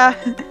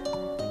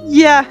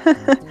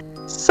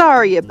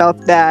 Sorry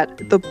about that.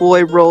 The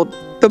boy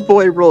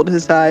rolled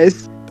his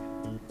eyes.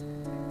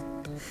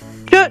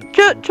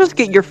 Just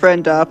get your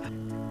friend up.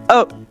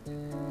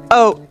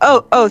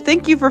 Oh,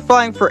 thank you for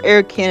flying for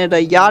Air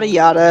Canada, yada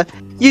yada.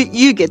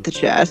 You get the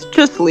chest.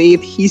 Just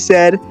leave, he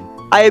said.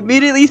 I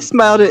immediately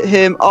smiled at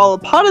him all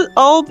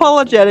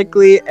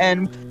apologetically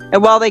and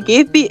while they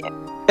gave me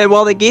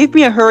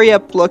a hurry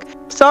up look.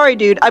 Sorry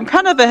dude, I'm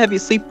kind of a heavy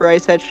sleeper, I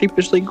said,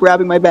 sheepishly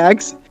grabbing my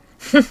bags.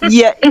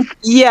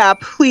 yeah,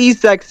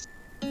 please exit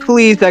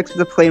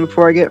the plane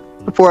before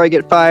I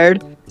get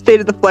fired,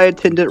 stated the flight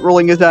attendant,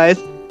 rolling his eyes.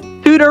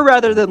 Sooner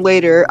rather than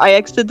later, I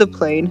exited the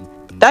plane.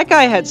 That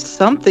guy had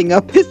something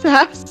up his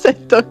ass,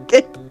 said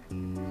Duncan.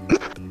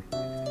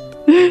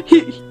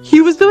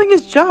 He was doing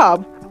his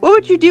job. What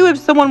would you do if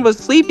someone was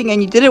sleeping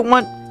and you didn't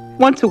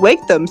want to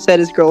wake them, said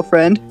his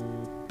girlfriend.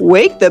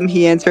 Wake them,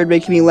 he answered,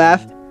 making me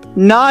laugh.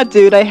 Nah,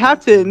 dude, I have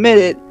to admit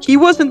it. He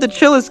wasn't the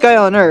chillest guy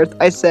on earth,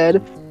 I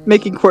said,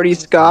 making Courtney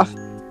scoff.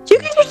 You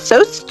guys are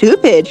so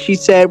stupid, she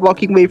said,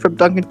 walking away from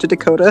Duncan to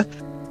Dakota.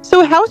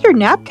 So how's your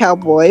nap,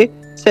 cowboy?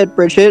 Said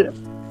Bridget,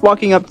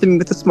 walking up to me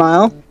with a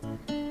smile.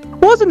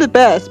 Wasn't the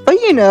best, but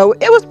you know,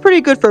 it was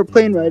pretty good for a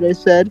plane ride, I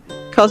said,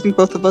 causing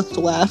both of us to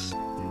laugh.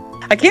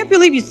 I can't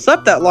believe you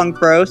slept that long,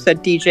 bro,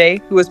 said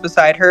DJ, who was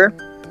beside her.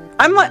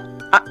 I'm like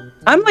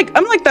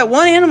that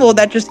one animal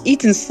that just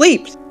eats and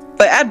sleeps.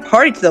 But add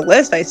party to the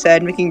list, I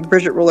said, making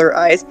Bridget roll her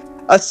eyes.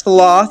 A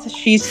sloth,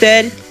 she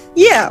said.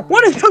 Yeah,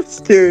 one of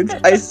those dudes,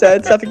 I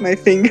said, stuffing my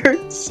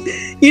fingers.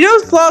 You know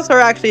sloths are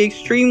actually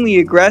extremely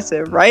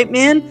aggressive, right,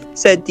 man?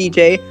 Said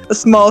DJ, a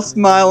small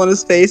smile on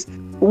his face.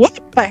 What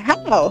the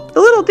hell? The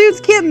little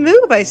dudes can't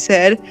move, I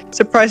said,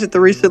 surprised at the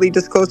recently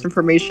disclosed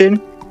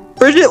information.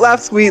 Bridget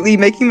laughed sweetly,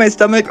 making my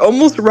stomach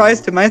almost rise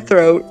to my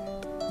throat.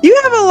 You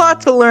have a lot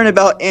to learn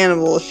about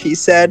animals, she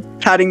said,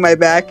 patting my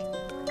back.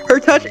 Her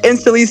touch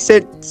instantly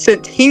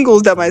sent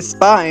tingles down my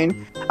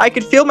spine. I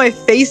could feel my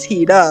face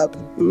heat up.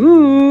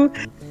 Ooh.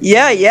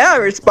 Yeah, I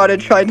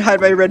responded, trying to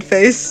hide my red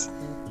face.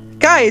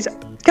 Guys,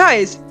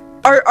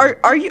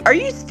 are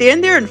you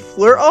stand there and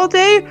flirt all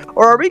day,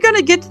 or are we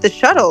gonna get to the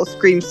shuttle?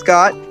 Screamed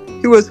Scott,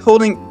 who was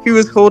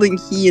holding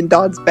he and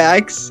Don's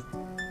bags.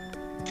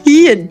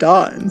 He and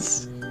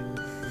Don's.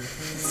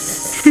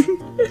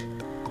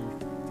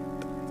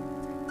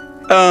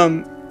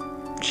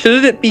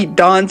 Shouldn't it be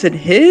Don's and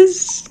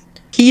his?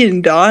 He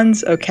and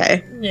Don's?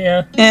 Okay.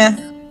 Yeah.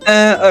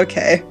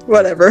 Okay.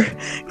 Whatever.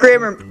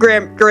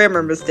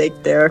 Grammar mistake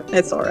there.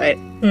 It's alright.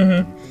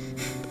 Mm-hmm.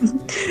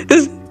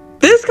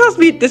 This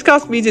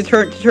caused me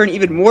to turn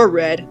even more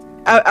red.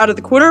 Out of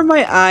the corner of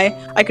my eye,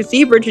 I could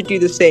see Bridget do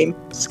the same.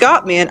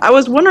 Scott, man, I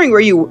was wondering where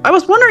you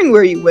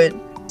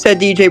went, said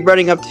DJ,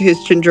 running up to his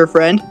ginger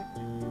friend.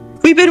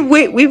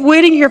 We've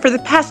waiting here for the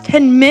past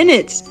 10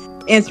 minutes,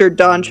 answered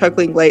Don,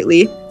 chuckling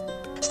lightly.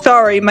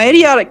 Sorry, my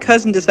idiotic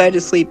cousin decided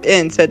to sleep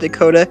in, said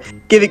Dakota,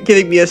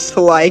 giving me a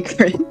sly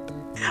grin.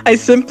 I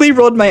simply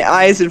rolled my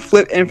eyes and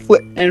flipped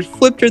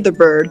her the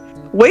bird.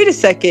 Wait a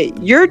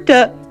second, you're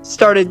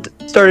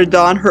started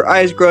Dawn, her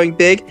eyes growing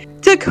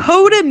big.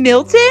 Dakota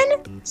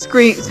Milton?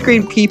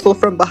 Screamed people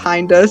from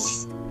behind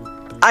us.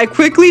 I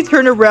quickly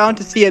turned around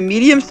to see a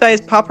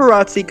medium-sized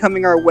paparazzi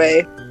coming our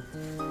way.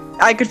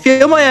 I could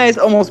feel my eyes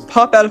almost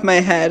pop out of my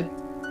head.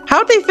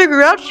 How'd they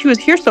figure out she was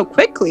here so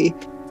quickly?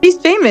 She's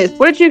famous.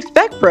 What did you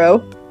expect,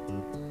 bro?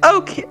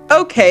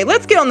 Okay,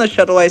 let's get on the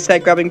shuttle, I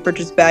said, grabbing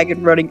Bridget's bag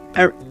and running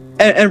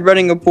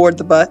aboard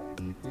the bus.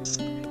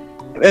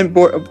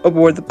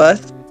 Aboard the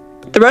bus.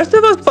 The rest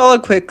of us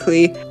followed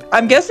quickly.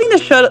 I'm guessing the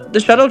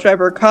shuttle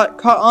driver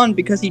caught on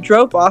because he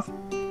drove off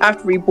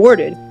after we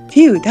boarded.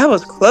 Phew, that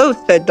was close,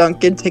 said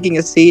Duncan, taking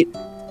a seat.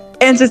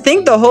 And to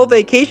think the whole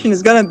vacation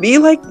is gonna be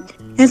like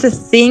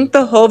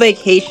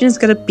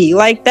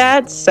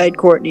that, sighed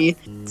Courtney.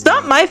 It's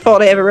not my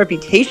fault I have a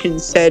reputation,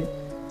 said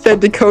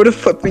Dakota,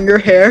 flipping her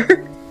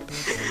hair.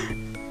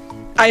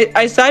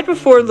 I sighed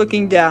before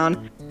looking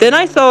down. Then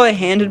I saw a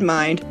hand in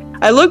mine.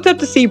 I looked up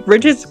to see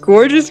Bridget's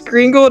gorgeous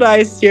green gold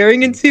eyes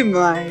staring into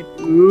mine.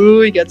 Ooh,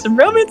 we got some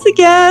romance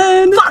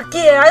again! Fuck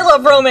yeah, I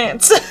love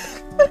romance!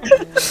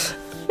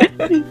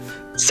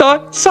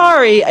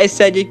 Sorry, I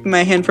said, yanking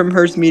my hand from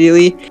hers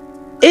immediately.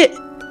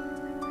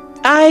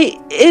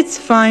 It's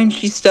fine,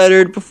 she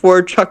stuttered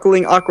before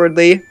chuckling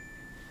awkwardly.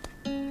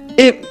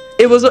 It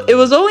was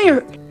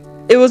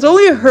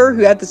only her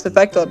who had this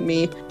effect on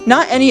me,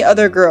 not any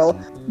other girl.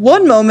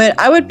 One moment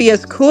I would be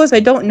as cool as I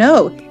don't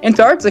know,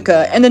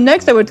 Antarctica, and the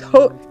next I would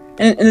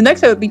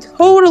be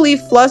totally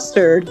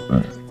flustered.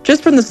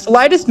 Just from the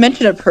slightest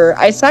mention of her,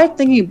 I sighed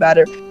thinking about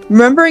it,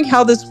 remembering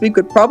how this week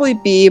would probably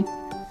be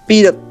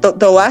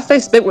the last I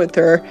spent with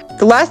her.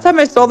 The last time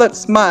I saw that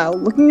smile,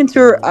 looking into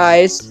her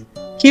eyes,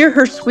 hear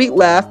her sweet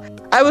laugh,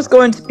 I was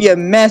going to be a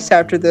mess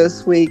after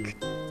this week.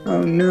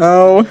 Oh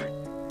no.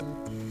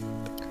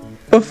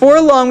 Before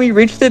long, we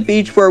reached the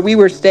beach where we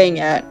were staying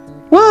at.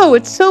 Whoa,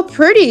 it's so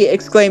pretty!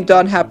 Exclaimed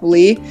Dawn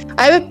happily.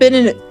 I haven't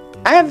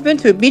been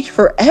to a beach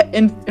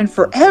in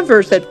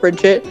forever, said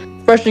Bridget,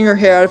 brushing her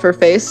hair out of her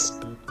face.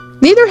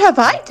 Neither have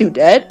I,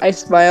 Dudette, I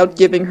smiled,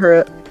 giving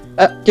her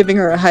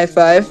a high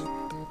five.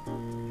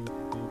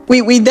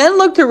 We then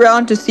looked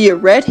around to see a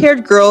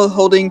red-haired girl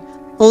holding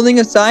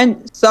a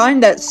sign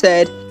that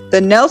said, "The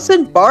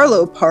Nelson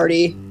Barlow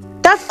Party."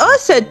 That's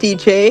us, said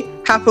DJ,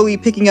 happily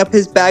picking up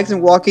his bags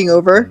and walking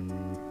over.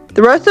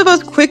 The rest of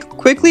us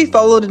quickly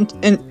followed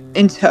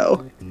in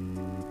tow.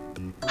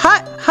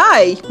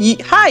 Hi,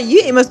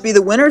 you must be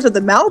the winners of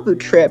the Malibu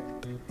trip.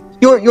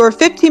 You're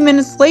 15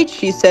 minutes late,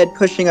 she said,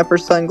 pushing up her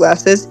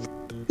sunglasses.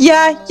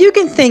 Yeah, you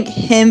can thank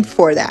him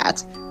for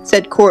that,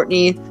 said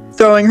Courtney,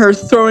 throwing her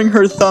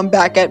thumb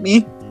back at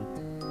me.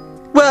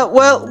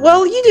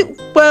 Well,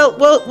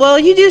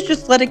 you do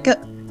just let it go.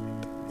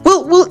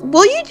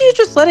 Will you do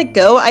just let it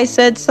go? I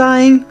said,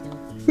 sighing.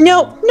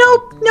 Nope,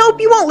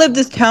 you won't leave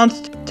this town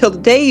till the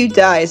day you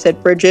die,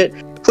 said Bridget,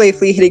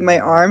 playfully hitting my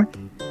arm.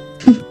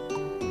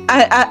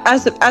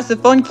 As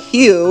if on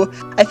cue,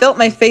 I felt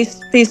my face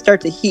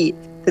start to heat.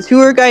 The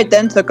tour guide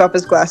then took off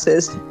his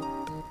glasses.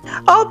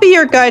 I'll be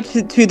your guide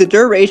to the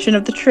duration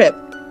of the trip.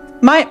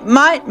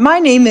 My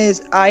name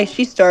is I,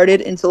 she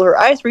started until her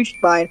eyes reached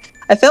mine.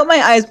 I felt my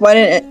eyes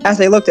widen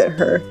as I looked at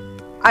her.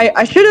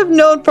 I should have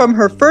known from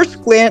her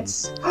first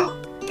glance.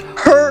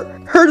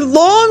 Her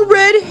long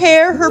red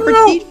hair, her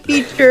petite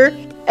feature,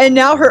 and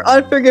now her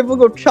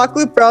unforgivable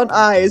chocolate brown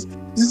eyes.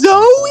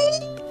 Zoe?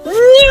 No,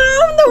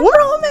 the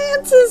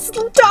romance is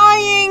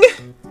dying.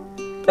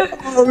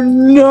 Oh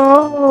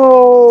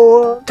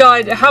no.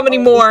 God, how many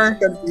more?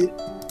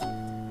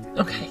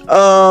 Okay.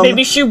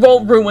 Maybe she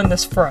won't ruin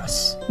this for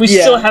us. We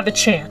still have a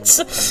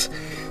chance.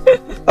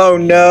 Oh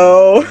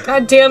no.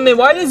 God damn it,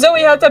 why does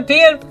Zoe have to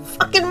be in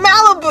fucking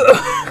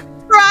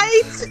Malibu?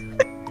 Right?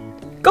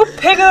 Go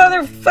pick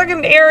another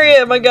fucking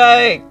area, my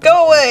guy.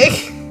 Go away.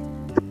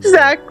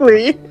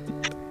 Exactly.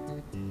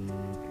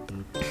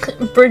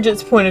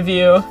 Bridget's point of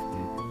view.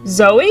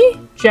 Zoe?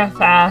 Jeff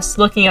asked,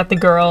 looking at the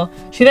girl.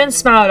 She then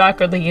smiled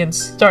awkwardly and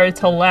started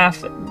to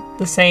laugh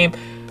the same.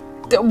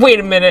 Wait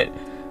a minute.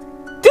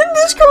 Didn't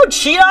this girl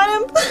cheat on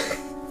him?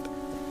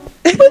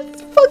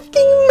 With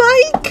fucking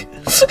Mike?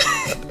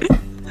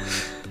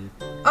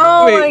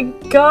 Oh Wait.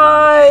 my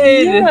god.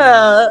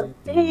 Yeah.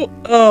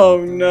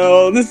 Oh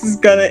no, this is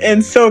gonna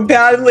end so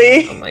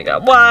badly. Oh my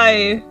god,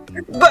 why?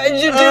 Why'd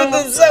you do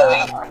this,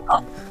 Zoe?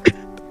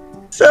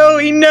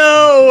 Zoe,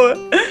 no!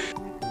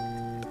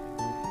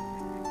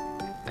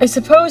 I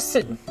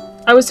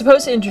was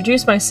supposed to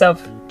introduce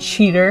myself,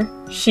 cheater,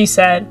 she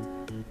said.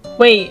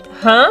 Wait,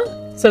 huh?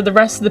 Said the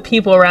rest of the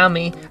people around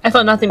me. I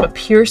felt nothing but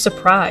pure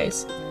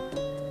surprise.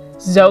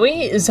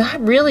 Zoe, is that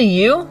really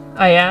you?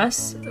 I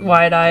asked,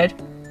 wide-eyed.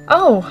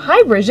 Oh,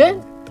 hi,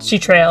 Bridget, she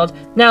trailed,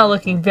 now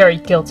looking very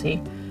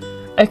guilty.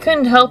 I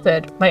couldn't help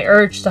it, my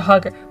urge to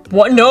hug her.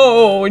 What?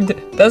 No!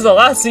 That's the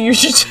last thing you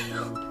should do.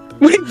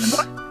 Wait,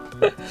 what?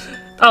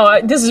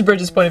 Oh, this is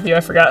Bridget's point of view, I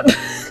forgot.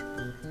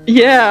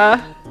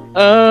 Yeah.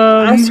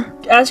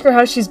 Ask her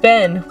how she's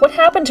been. What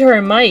happened to her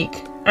and Mike?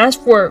 Ask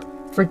for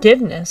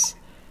forgiveness.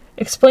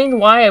 Explain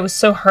why I was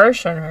so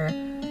harsh on her.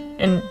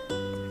 And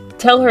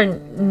tell her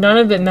none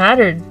of it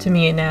mattered to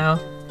me now.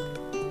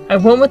 I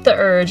went with the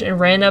urge and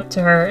ran up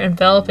to her,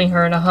 enveloping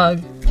her in a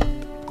hug.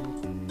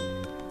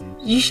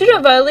 You should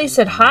have at least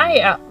said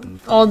hi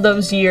all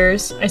those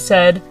years, I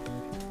said.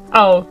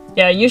 Oh,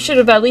 yeah, you should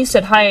have at least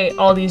said hi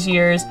all these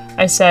years,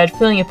 I said,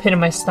 feeling a pit in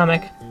my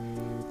stomach.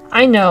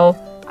 I know.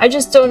 I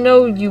just don't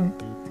know you.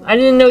 I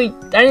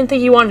didn't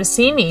think you wanted to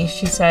see me,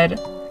 she said.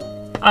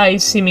 I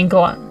seeming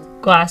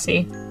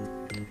glassy.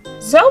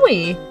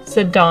 Zoe,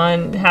 said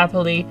Dawn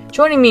happily,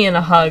 joining me in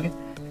a hug.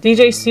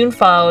 DJ soon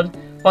followed,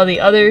 while the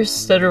others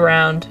stood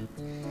around.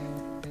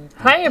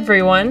 Hi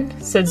everyone,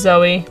 said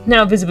Zoe,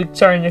 now visibly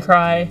starting to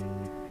cry.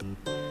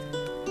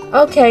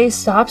 Okay,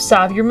 stop,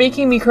 you're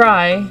making me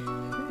cry.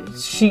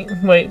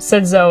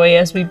 Said Zoe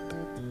as we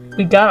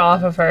got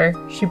off of her.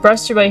 She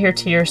brushed away her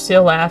tears,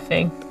 still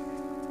laughing.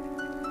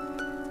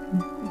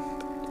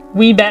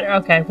 We better.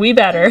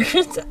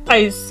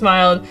 I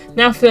smiled,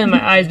 now feeling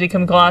my eyes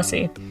become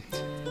glossy.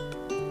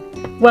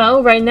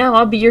 Well, right now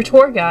I'll be your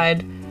tour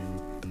guide.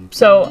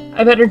 So,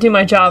 I better do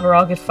my job or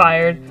I'll get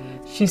fired,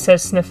 she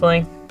says,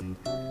 sniffling.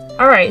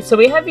 Alright, so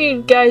we have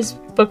you guys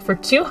booked for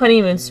 2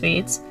 honeymoon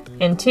suites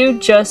and 2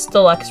 just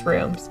deluxe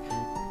rooms.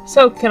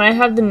 So, can I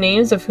have the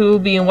names of who will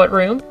be in what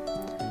room?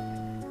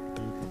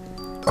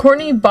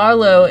 Courtney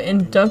Barlow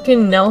and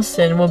Duncan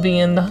Nelson will be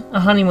in a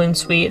honeymoon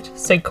suite,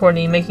 said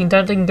Courtney, making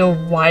Duncan go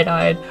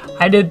wide-eyed.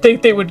 I didn't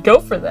think they would go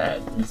for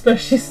that,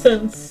 especially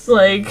since,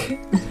 like,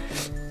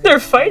 they're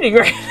fighting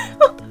right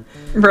now.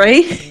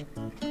 Right?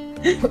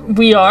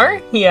 We are?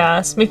 He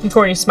asked, making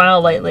Courtney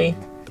smile lightly.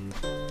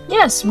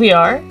 Yes, we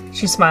are,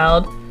 she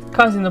smiled,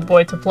 causing the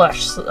boy to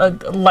blush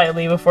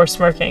lightly before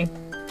smirking.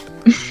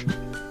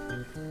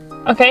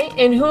 Okay,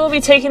 and who will be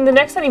taking the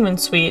next honeymoon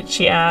suite?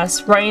 She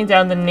asked, writing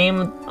down the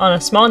name on a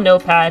small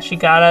notepad she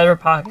got out of her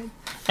pocket.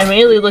 I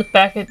immediately looked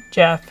back at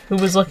Jeff, who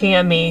was looking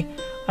at me.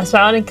 I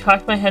smiled and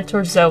cocked my head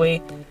towards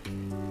Zoe.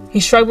 He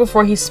shrugged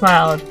before he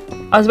smiled.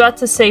 I was about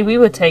to say we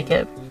would take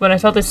it, when I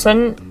felt a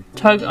sudden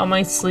tug on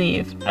my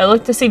sleeve. I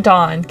looked to see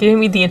Dawn,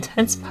 giving me the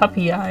intense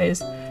puppy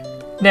eyes.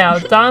 Now,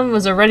 Dawn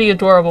was already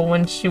adorable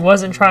when she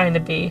wasn't trying to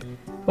be,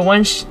 but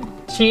when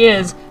she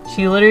is,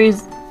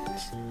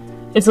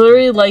 it's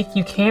literally like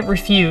you can't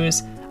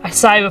refuse. I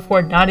sighed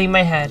before nodding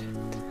my head.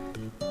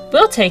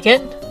 We'll take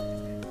it.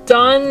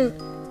 Dawn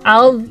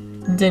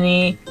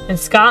Aldini and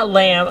Scott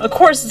Lamb. Of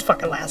course his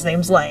fucking last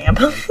name's Lamb.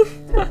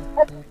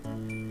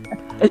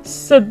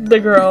 Said the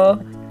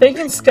girl,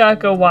 making Scott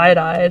go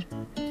wide-eyed.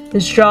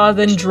 His jaw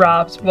then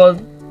dropped while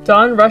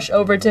Dawn rushed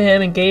over to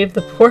him and gave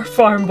the poor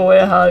farm boy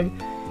a hug.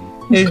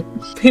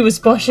 He was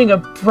blushing a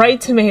bright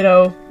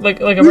tomato,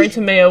 like a bright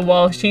tomato,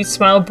 while she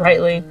smiled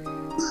brightly.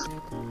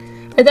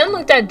 I then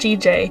looked at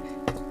DJ.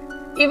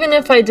 Even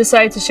if I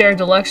decided to share a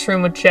deluxe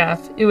room with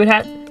Jeff, it would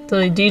have to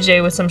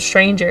DJ with some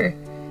stranger.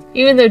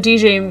 Even though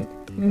DJ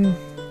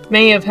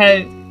may have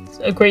had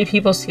a great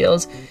people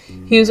skills,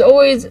 he was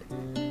always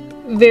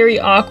very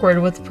awkward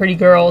with pretty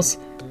girls.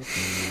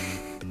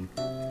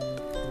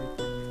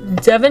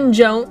 Devin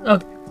Jones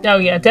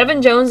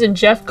and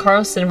Jeff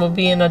Carlson will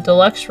be in a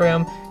deluxe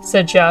room,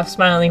 said Jeff,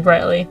 smiling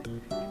brightly.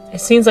 It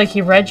seems like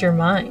he read your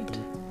mind.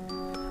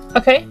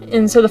 Okay,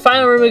 and so the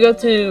final room we go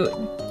to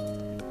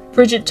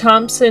Bridget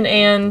Thompson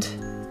and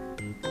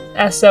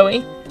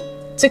Zoe.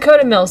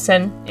 Dakota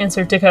Milson,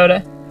 answered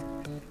Dakota.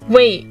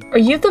 Wait, are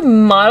you the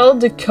model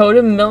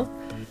Dakota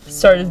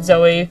started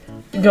Zoe,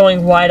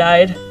 going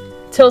wide-eyed.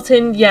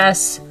 Tilton,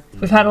 yes.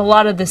 We've had a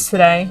lot of this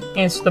today,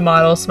 answered the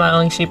model,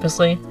 smiling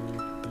sheepishly.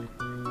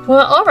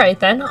 Well, alright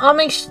then. I'll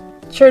make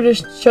sure to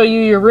show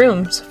you your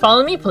rooms.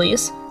 Follow me,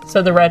 please,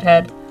 said the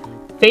redhead.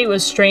 Fate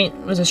was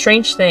a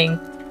strange thing.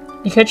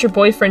 You catch your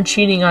boyfriend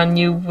cheating on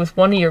you with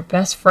one of your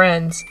best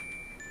friends.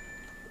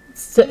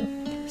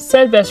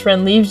 Said best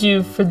friend leaves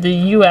you for the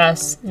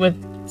US with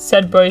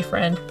said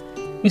boyfriend.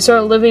 You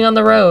start living on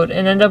the road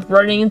and end up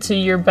running into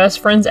your best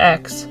friend's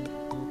ex.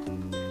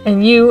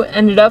 And you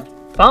ended up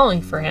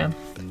falling for him.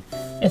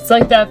 It's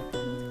like that...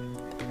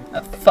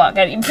 fuck,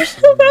 how did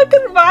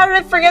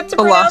I forget to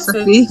pronounce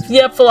it?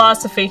 Yep,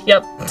 philosophy,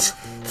 yep.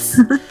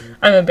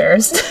 I'm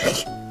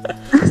embarrassed.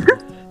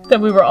 That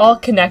we were all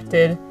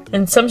connected,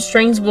 and some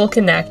strings will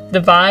connect,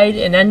 divide,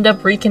 and end up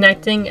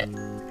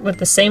reconnecting with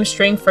the same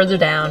string further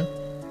down.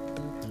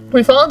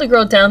 We followed the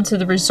girl down to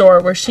the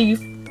resort where she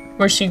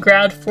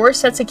grabbed 4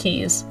 sets of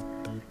keys.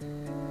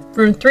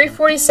 Room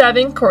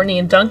 347, Courtney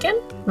and Duncan.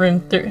 Room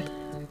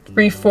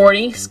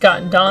 340,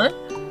 Scott and Dawn.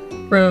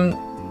 Room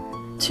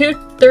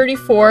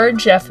 234,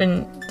 Jeff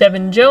and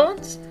Devin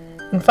Jones.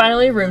 And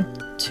finally, room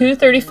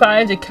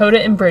 235,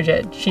 Dakota and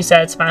Bridget, she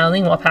said,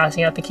 smiling while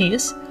passing out the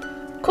keys.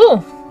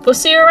 Cool. We'll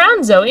see you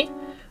around, Zoe.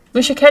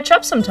 We should catch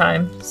up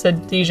sometime,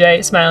 said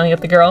DJ, smiling at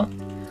the girl.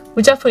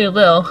 We definitely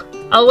will.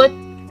 I'll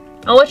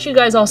let you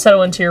guys all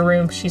settle into your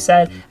room, she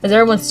said, as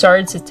everyone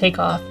started to take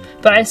off,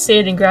 but I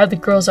stayed and grabbed the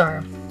girl's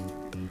arm.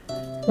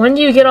 When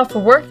do you get off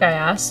of work? I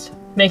asked,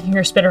 making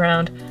her spin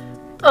around.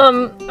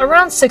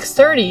 Around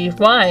 6:30.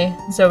 Why?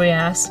 Zoe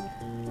asked.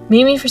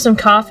 Meet me for some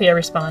coffee, I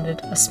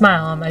responded, a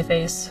smile on my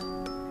face. ...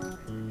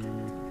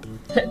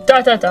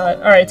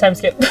 Alright, time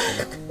skip.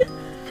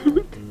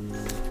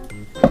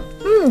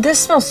 This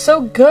smells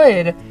so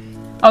good.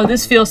 Oh,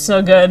 this feels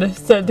so good,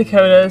 said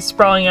Dakota,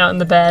 sprawling out in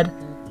the bed.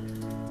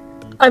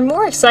 I'm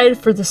more excited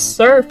for the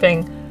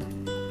surfing.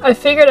 I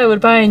figured I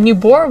would buy a new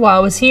board while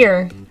I was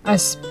here. I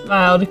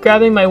smiled,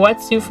 grabbing my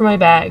wetsuit from my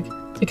bag.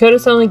 Dakota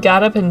suddenly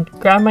got up and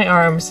grabbed my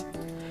arms.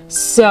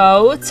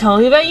 So, tell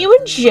me about you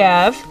and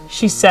Jeff,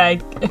 she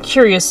said, a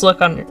curious look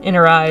in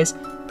her eyes.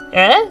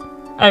 Eh?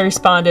 I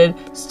responded,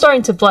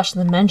 starting to blush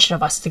at the mention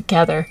of us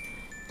together.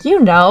 You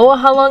know,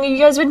 how long have you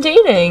guys been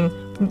dating?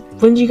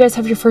 When did you guys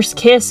have your first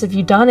kiss? Have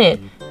you done it?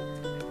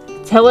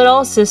 Tell it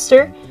all,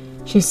 sister,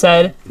 she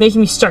said,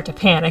 making me start to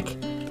panic.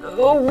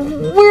 Oh,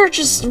 we're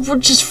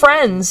just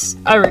friends,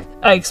 I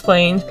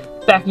explained,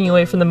 backing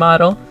away from the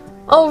model.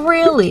 Oh,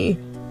 really?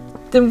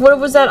 Then what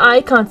was that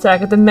eye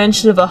contact at the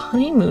mention of a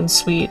honeymoon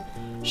suite?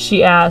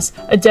 She asked.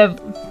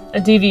 A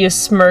devious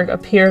smirk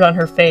appeared on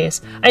her face.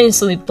 I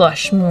instantly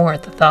blushed more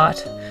at the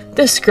thought.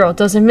 This girl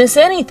doesn't miss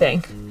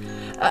anything.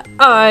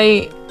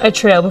 I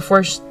trailed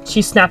before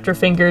she snapped her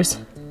fingers.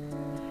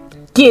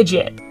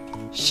 Gidgette,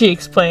 she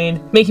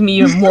explained, making me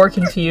even more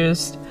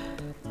confused.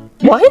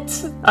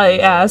 What? I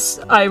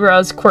asked,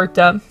 eyebrows quirked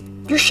up.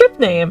 Your ship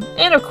name.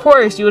 And of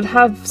course you would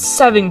have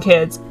 7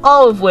 kids,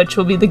 all of which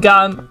will be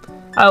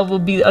I will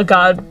be a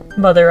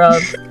godmother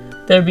of.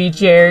 There'll be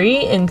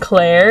Jerry and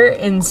Claire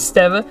and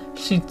Steva.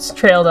 She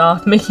trailed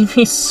off, making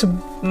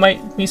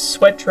me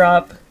sweat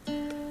drop.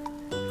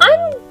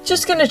 I'm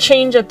just gonna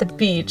change at the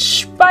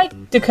beach. Bye,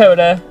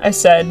 Dakota, I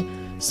said,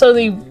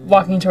 slowly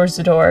walking towards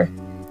the door.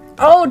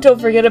 Oh, don't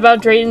forget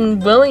about Drayton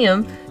and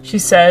William, she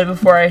said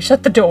before I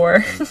shut the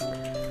door.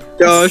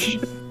 Gosh.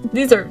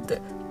 These are...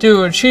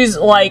 Dude, she's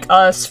like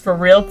us, for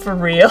real, for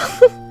real.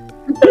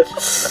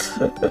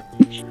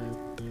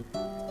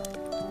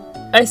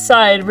 I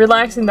sighed,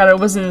 relaxing that I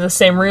wasn't in the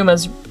same room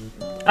as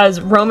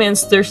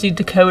romance-thirsty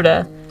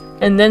Dakota,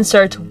 and then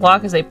started to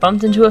walk as I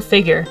bumped into a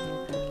figure.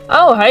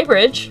 Oh, hi,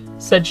 Bridge,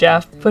 said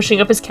Jeff,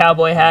 pushing up his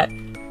cowboy hat.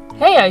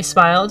 Hey, I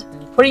smiled.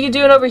 What are you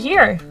doing over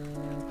here?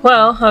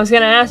 Well, I was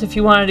gonna ask if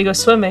you wanted to go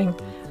swimming.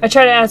 I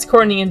tried to ask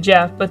Courtney and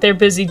Jeff, but they're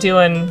busy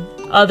doing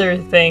other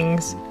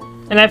things.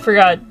 And I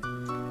forgot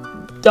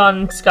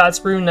Don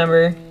Scott's room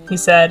number, he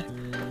said.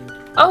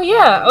 Oh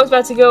yeah, I was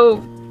about to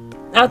go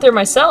out there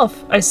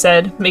myself, I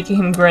said, making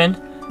him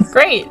grin.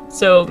 Great,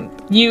 so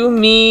you,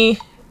 me,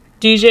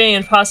 DJ,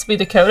 and possibly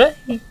Dakota,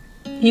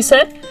 he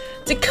said.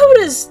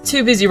 Dakota's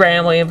too busy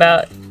rambling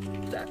about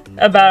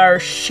our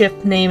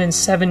ship name and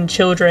 7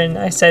 children,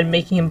 I said,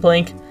 making him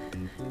blink.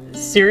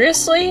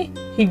 Seriously?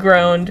 He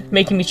groaned,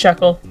 making me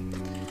chuckle.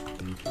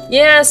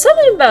 Yeah,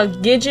 something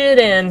about Gidgette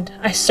and...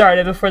 I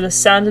started before the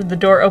sound of the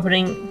door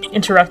opening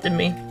interrupted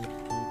me.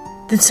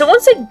 Did someone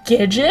say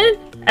Gidgette?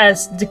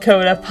 Asked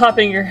Dakota,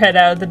 popping her head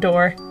out of the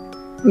door.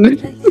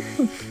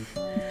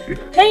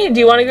 Hey,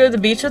 do you want to go to the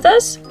beach with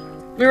us?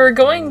 We were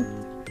going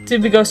to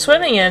go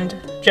swimming and...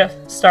 Jeff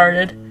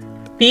started.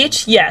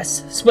 Beach?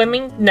 Yes.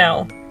 Swimming?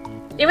 No.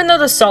 Even though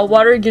the salt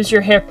water gives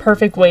your hair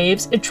perfect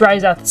waves, it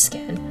dries out the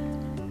skin.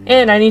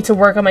 And I need to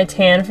work on my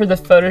tan for the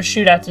photo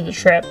shoot after the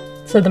trip,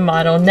 said the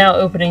model, now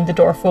opening the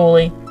door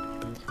fully.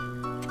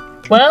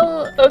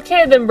 Well,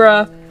 okay then,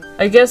 bruh.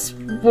 I guess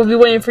we'll be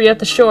waiting for you at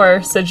the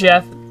shore, said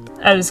Jeff,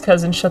 as his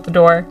cousin shut the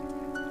door.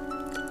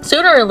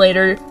 Sooner or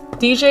later,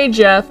 DJ,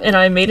 Jeff, and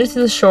I made it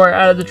to the shore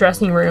out of the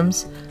dressing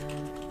rooms.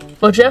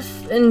 While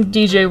Jeff and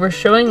DJ were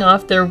showing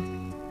off their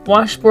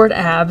washboard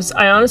abs,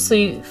 I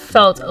honestly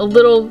felt a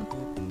little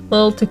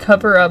to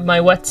cover up my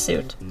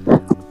wetsuit.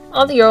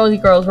 All the early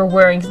girls were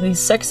wearing these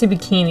sexy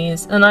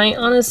bikinis, and I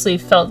honestly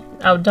felt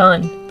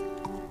outdone.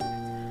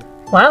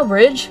 Wow,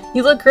 Bridge,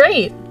 you look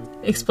great,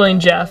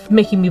 explained Jeff,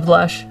 making me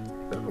blush.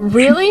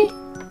 Really?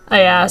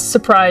 I asked,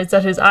 surprised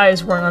that his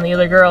eyes weren't on the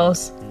other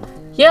girls.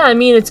 Yeah, I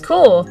mean, it's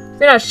cool.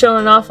 You're not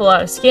showing off a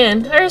lot of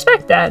skin. I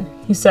respect that,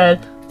 he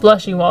said,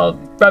 blushing while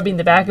rubbing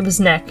the back of his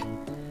neck.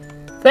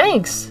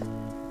 Thanks.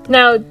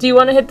 Now, do you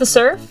want to hit the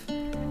surf?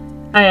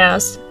 I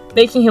asked,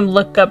 making him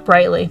look up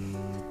brightly.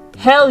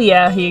 Hell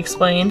yeah, he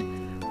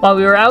explained. While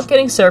we were out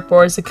getting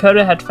surfboards,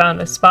 Dakota had found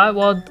a spot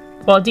while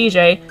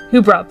DJ,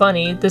 who brought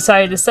Bunny,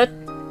 decided to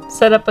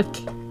set up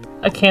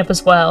a camp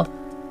as well.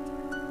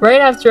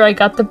 Right after I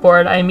got the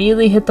board, I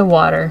immediately hit the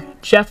water,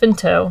 Jeff in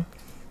tow.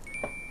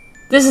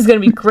 This is gonna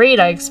be great,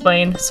 I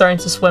explained, starting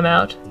to swim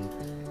out.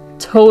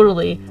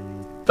 Totally.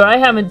 But I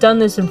haven't done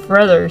this in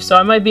forever, so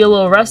I might be a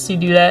little rusty to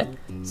do that,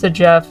 said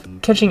Jeff,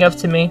 catching up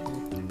to me.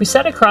 We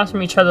sat across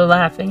from each other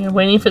laughing and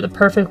waiting for the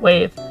perfect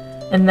wave.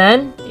 And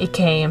then, it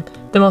came.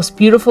 The most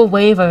beautiful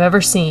wave I've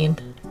ever seen.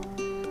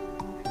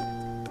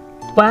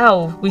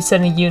 Wow, we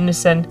said in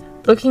unison,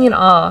 looking in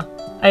awe.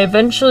 I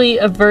eventually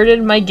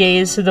averted my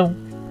gaze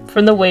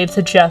from the wave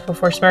to Jeff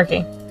before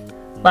smirking.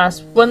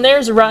 Last one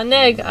there's a rotten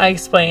egg, I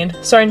explained,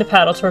 starting to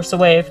paddle towards the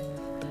wave.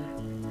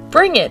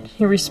 Bring it,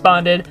 he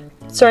responded,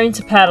 starting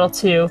to paddle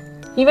too.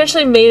 He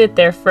eventually made it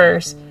there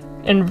first,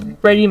 and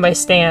readied my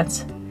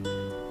stance.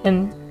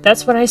 And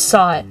that's when I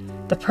saw it,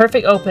 the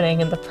perfect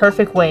opening and the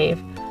perfect wave.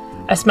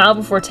 I smiled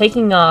before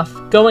taking off,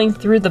 going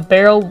through the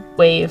barrel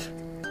wave.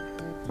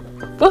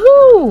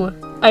 Woohoo!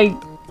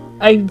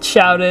 I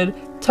shouted,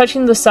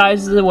 touching the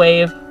sides of the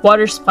wave,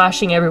 water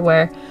splashing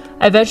everywhere.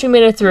 I eventually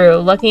made it through,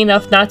 lucky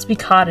enough not to be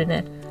caught in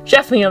it.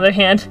 Jeff, on the other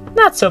hand,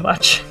 not so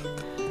much.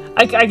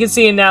 I can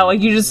see it now, like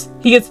he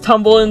gets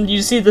tumbled and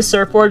you see the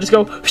surfboard just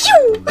go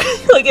phew,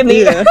 like in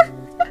the air.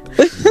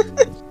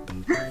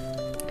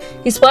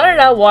 He splattered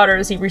out water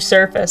as he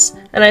resurfaced,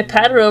 and I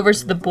paddled over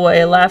to the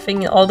boy,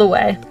 laughing all the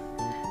way.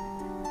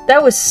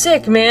 That was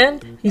sick,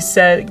 man, he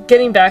said,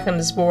 getting back on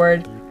his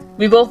board.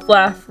 We both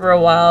laughed for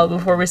a while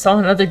before we saw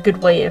another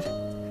good wave.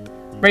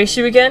 Race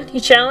you again?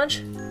 He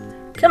challenged.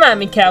 Come at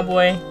me,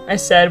 cowboy, I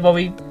said while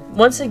we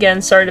once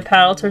again started to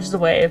paddle towards the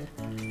wave.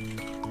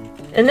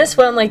 And this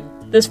went like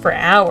this for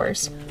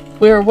hours.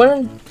 They were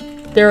one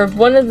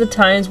of the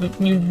times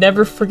you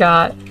never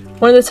forgot.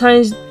 One of the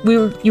times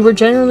you were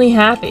genuinely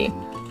happy.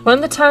 One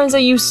of the times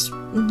that you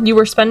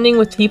were spending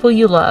with people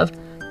you loved.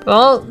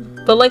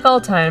 But like all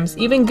times,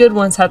 even good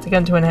ones have to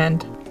come to an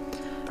end.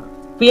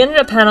 We ended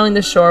up paddling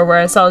the shore where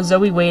I saw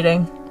Zoe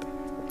waiting.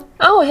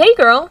 Oh, hey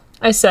girl,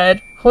 I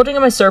said, holding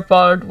on my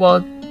surfboard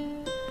while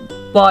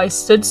I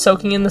stood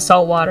soaking in the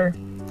salt water.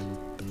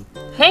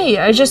 Hey,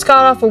 I just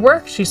got off of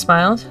work, she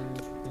smiled.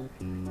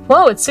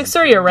 Whoa, it's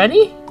 6:30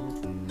 already?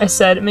 I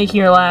said,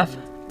 making her laugh.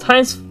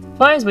 Time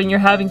flies when you're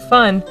having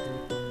fun,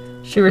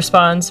 she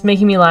responds,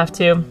 making me laugh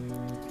too.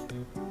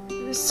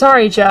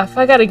 Sorry, Jeff,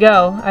 I gotta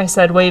go, I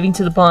said, waving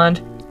to the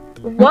blonde.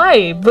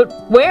 Why? But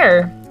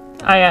where?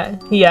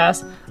 He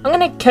asked. I'm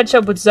gonna catch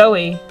up with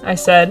Zoe, I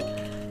said.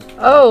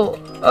 Oh,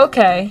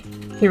 okay,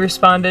 he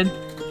responded.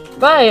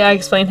 Bye, I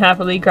explained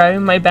happily,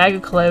 grabbing my bag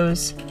of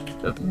clothes.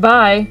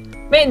 Bye.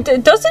 Man,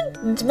 didn't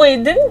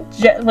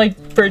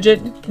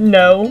Bridget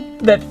know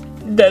that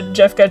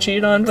Jeff got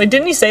cheated on? Like,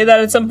 didn't he say that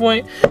at some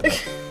point?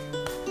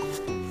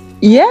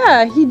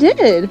 Yeah, he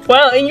did.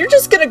 Wow, and you're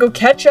just gonna go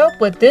catch up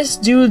with this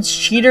dude's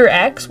cheater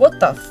ex? What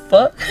the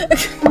fuck?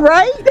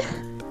 Right?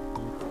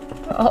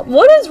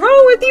 What is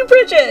wrong with you,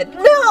 Bridget?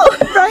 No!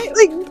 Right?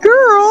 Like,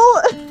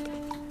 girl!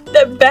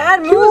 That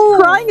bad move! She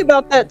was crying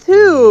about that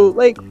too.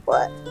 Like,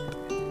 what?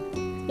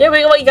 Yeah,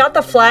 we got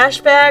the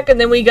flashback, and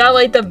then we got,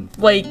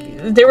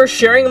 they were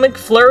sharing a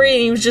McFlurry,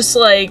 and he was just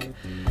like,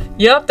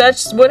 yep,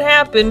 that's what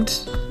happened.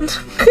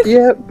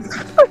 Yep.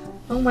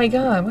 Oh my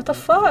god, what the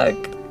fuck?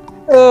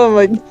 Oh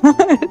my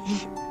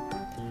gosh.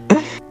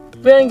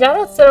 We then got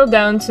us settled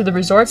down to the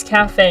resort's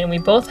cafe, and we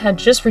both had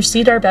just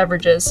received our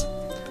beverages.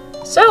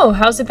 So,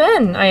 how's it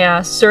been? I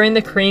asked, stirring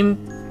the cream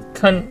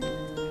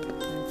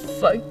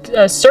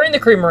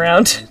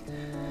around.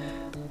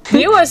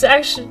 The US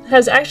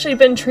has actually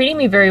been treating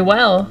me very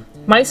well.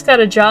 Mike's got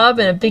a job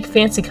in a big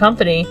fancy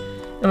company,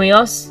 and we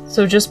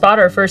also just bought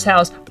our first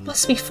house.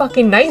 Must be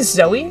fucking nice,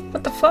 Zoe.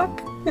 What the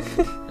fuck?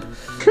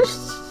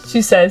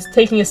 She says,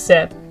 taking a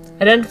sip.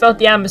 I then felt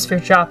the atmosphere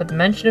drop at the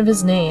mention of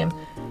his name.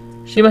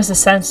 She must have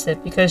sensed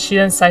it, because she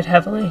then sighed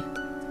heavily.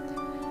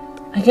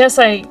 I guess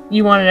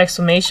you want an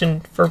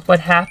explanation for what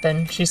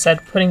happened, she said,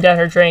 putting down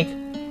her drink.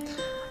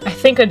 I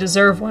think I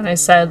deserve one, I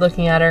said,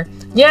 looking at her.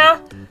 Yeah,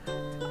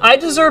 I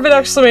deserve an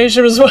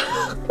exclamation as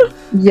well.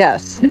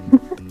 Yes.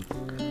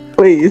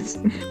 Please.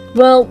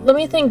 Well, let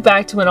me think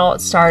back to when all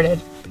it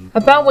started.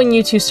 About when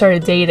you two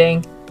started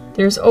dating.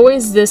 There's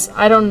always this,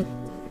 I don't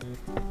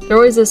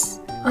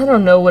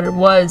know what it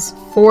was,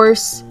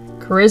 force,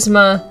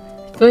 charisma,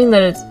 feeling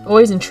that it's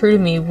always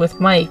intruded me with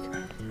Mike.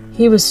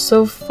 He was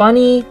so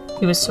funny,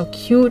 he was so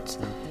cute,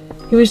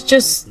 he was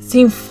just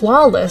seemed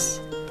flawless.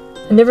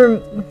 I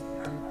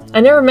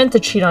never meant to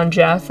cheat on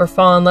Jeff or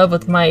fall in love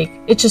with Mike.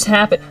 It just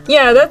happened.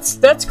 Yeah,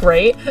 that's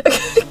great.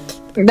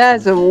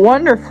 That's a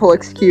wonderful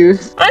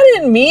excuse. I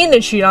didn't mean to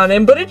cheat on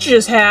him, but it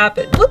just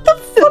happened. What the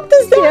fuck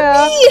does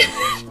that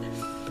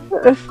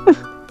mean?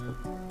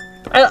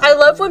 I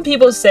love when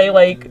people say,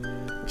 like,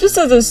 Just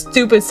as a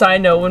stupid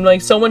side note, when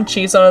like someone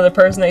cheats on another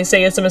person, they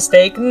say it's a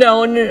mistake.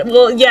 No,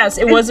 well, yes,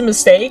 it was a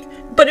mistake,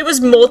 but it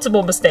was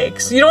multiple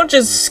mistakes. You don't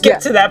just skip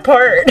to that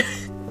part.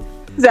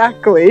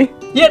 Exactly.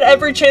 You had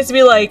every chance to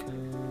be like,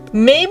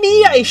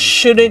 maybe I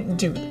shouldn't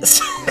do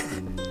this.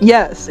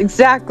 Yes,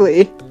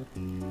 exactly.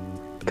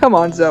 Come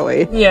on,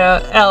 Zoe.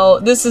 Yeah, L.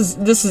 This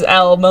is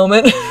L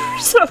moment.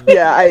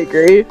 Yeah, I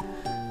agree.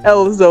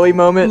 L Zoe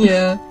moment.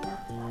 Yeah.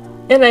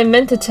 And I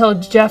meant to tell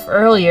Jeff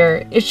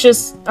earlier. It's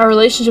just our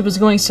relationship was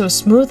going so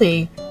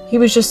smoothly. He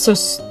was just a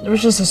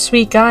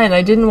sweet guy, and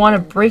I didn't want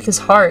to break his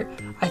heart.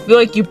 I feel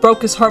like you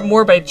broke his heart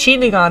more by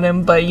cheating on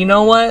him, but you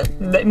know what?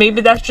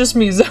 Maybe that's just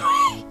me, Zoe.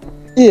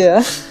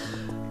 Yeah.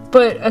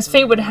 But as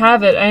fate would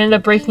have it, I ended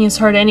up breaking his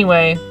heart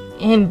anyway.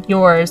 And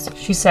yours,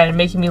 she said,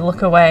 making me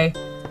look away.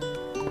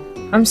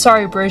 I'm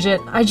sorry, Bridget.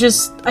 I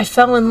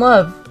fell in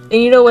love.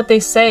 And you know what they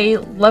say,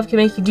 love can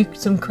make you do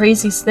some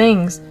crazy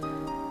things.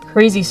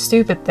 Crazy,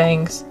 stupid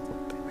things.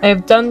 I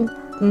have done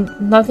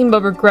nothing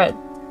but regret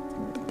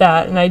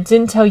that, and I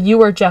didn't tell you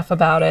or Jeff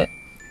about it.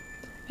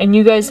 And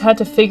you guys had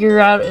to figure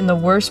it out in the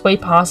worst way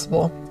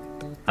possible.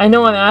 I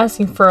know I'm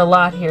asking for a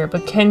lot here,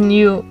 but can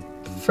you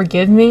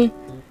forgive me?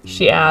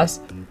 She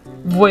asked,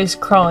 voice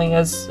crawling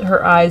as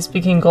her eyes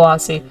became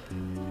glossy.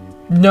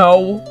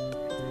 No.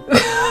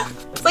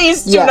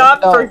 Please do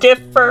not forgive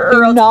her,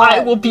 or else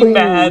I will be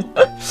mad.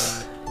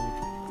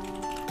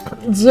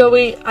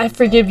 Zoe, I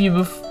forgive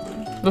you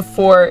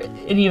before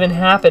it even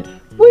happened.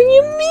 What do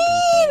you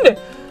mean?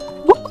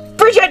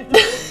 Bridget!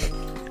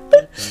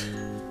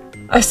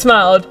 I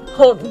smiled,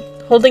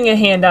 holding a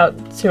hand out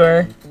to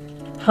her.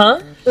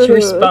 Huh? She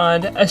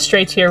responded, a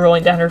stray tear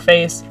rolling down her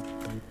face.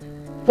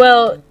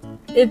 Well,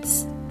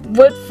 it's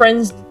what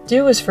friends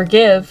do is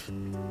forgive.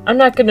 I'm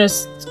not gonna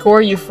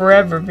score you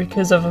forever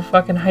because of a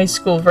fucking high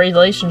school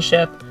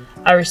relationship,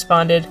 I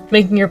responded,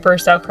 making her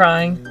burst out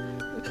crying.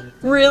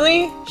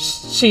 Really?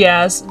 She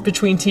asked,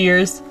 between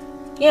tears.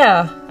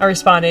 Yeah, I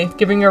responded,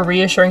 giving her a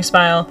reassuring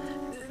smile.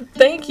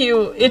 Thank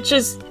you,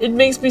 it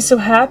makes me so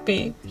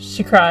happy,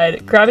 she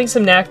cried, grabbing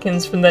some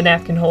napkins from the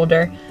napkin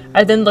holder.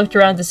 I then looked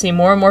around to see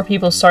more and more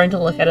people starting to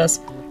look at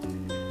us.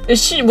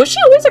 Was she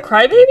always a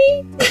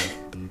crybaby?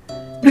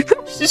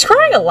 She's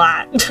crying a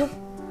lot.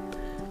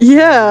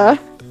 Yeah.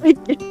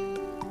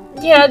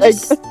 Yeah,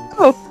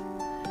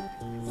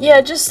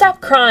 just stop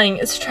crying.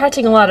 It's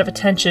attracting a lot of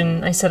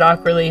attention, I said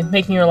awkwardly,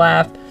 making her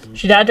laugh.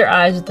 She dabbed her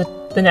eyes with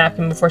the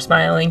napkin before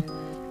smiling.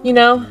 You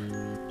know,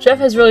 Jeff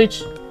has really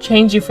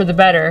changed you for the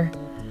better,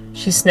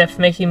 she sniffed,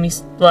 making me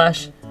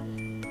blush.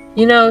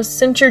 You know,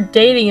 since you're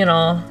dating and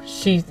all,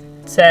 she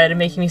said,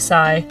 making me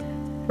sigh.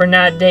 We're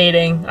not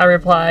dating, I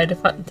replied,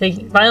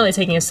 finally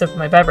taking a sip of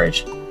my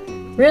beverage.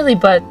 Really,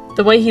 but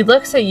the way he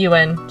looks at you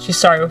and... She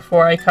started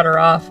before I cut her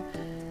off.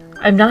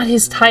 I'm not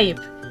his type.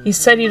 He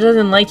said he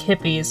doesn't like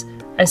hippies,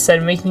 I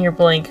said, making her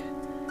blink.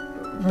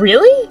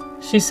 Really?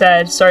 She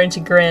said, starting to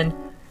grin.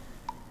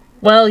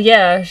 Well,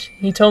 yeah,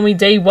 he told me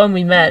day one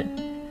we met,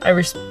 I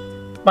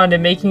responded,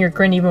 making her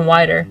grin even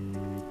wider.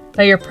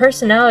 Though your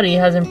personality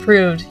has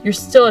improved, you're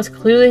still as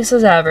clueless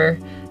as ever,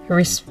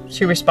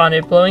 she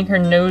responded, blowing her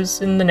nose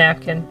in the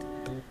napkin.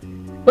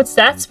 What's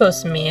that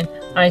supposed to mean?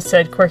 I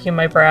said, quirking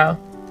my brow.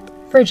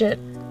 Bridget,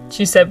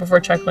 she said before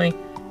chuckling.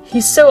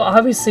 He's so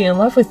obviously in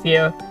love with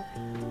you.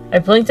 I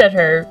blinked at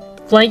her,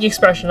 blank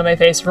expression on my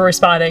face for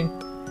responding.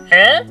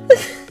 Eh?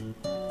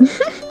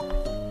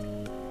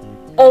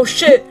 Oh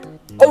shit!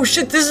 Oh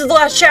shit, this is the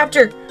last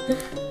chapter!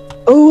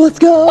 Oh, let's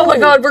go! Oh my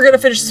god, we're gonna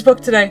finish this book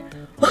today!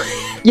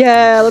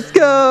 Yeah, let's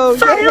go!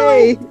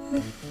 Yay!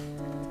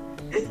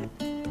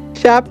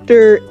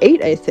 Chapter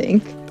 8, I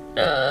think.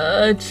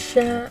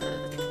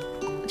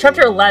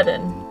 Chapter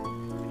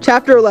 11.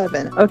 Chapter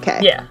 11, okay.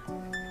 Yeah.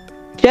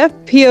 Jeff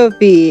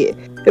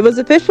POV. It was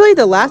officially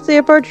the last day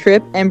of our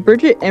trip, and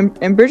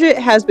Bridget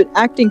has been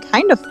acting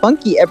kind of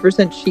funky ever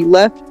since she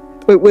left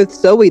with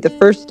Zoe the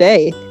first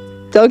day.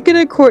 Duncan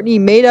and Courtney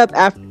made up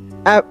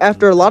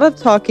after a lot of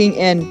talking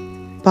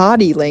and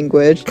body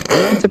language.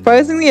 And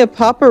surprisingly, a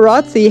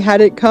paparazzi had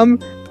it come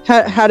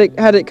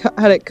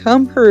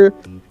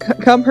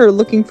her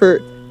looking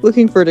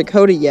for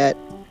Dakota yet.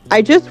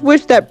 I just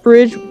wish that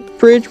Bridge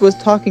was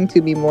talking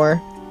to me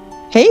more.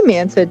 Hey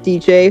man, said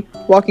DJ,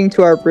 walking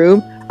to our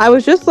room. I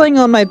was just laying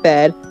on my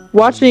bed,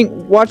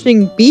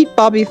 watching Beat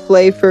Bobby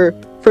Flay for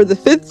the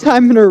 5th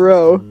time in a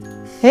row.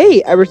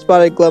 Hey, I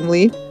responded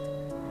glumly.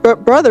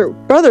 But brother,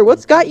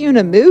 what's got you in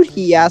a mood?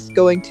 He asked,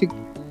 going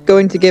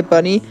to get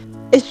Bunny.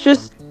 It's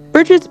just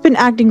Bridget's been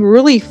acting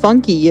really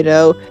funky, you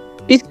know.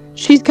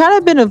 She's kind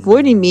of been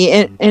avoiding me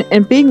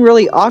and being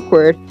really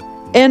awkward.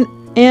 And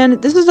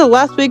this is the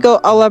last week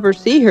I'll ever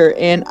see her.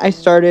 And I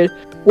started,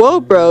 whoa,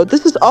 bro,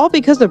 this is all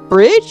because of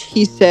Bridge?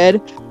 He said,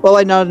 while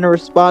I nodded in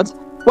response.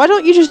 Why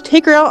don't you just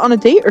take her out on a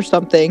date or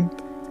something?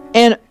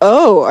 And,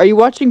 oh, are you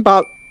watching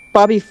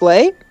Bobby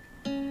Flay?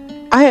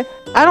 I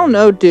don't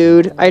know,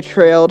 dude, I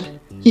trailed.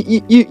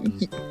 You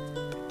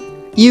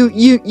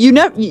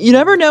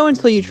never know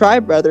until you try,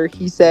 brother,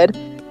 he said,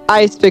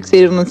 eyes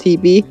fixated on the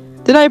TV.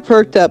 Then I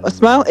perked up, a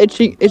smile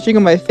itching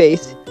on my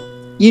face.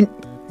 You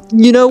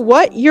You know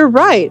what? You're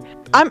right.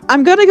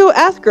 I'm gonna go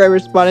ask her, I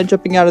responded,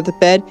 jumping out of the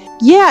bed.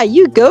 Yeah,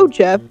 you go,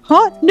 Jeff.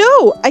 Huh?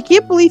 No, I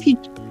can't believe he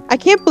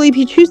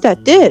chose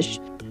that dish.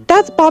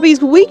 That's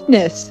Bobby's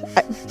weakness.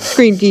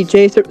 Screamed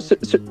DJ,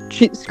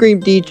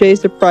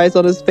 surprise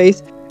on his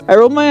face. I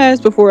rolled my eyes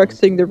before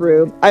exiting the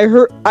room. I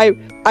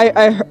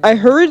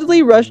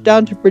hurriedly rushed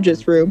down to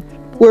Bridget's room,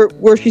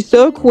 where she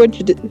so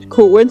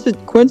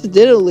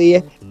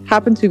coincidentally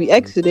happened to be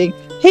exiting.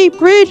 Hey,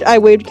 Bridge, I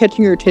waved,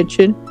 catching her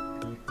attention.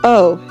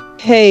 Oh,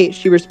 hey,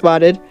 she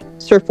responded,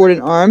 surfboard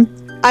and arm.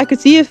 I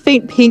could see a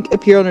faint pink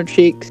appear on her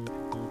cheeks.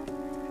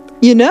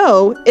 You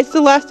know, it's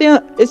the last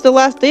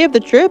day of the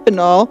trip and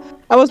all.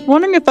 I was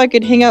wondering if I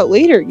could hang out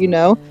later, you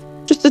know.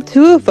 Just the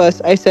two of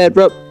us, I said,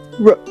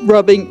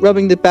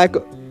 rubbing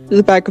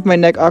the back of my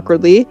neck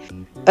awkwardly.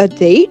 A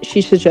date?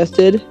 She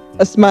suggested,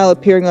 a smile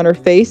appearing on her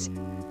face.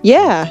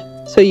 Yeah,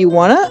 so you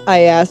wanna?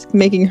 I asked,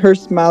 making her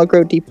smile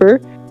grow deeper.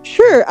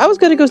 Sure, I was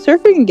gonna go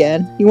surfing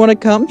again. You wanna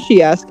come?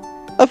 She asked.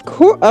 Of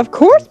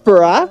course,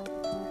 brah,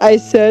 I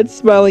said,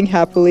 smiling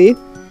happily.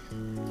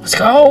 Let's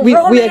go,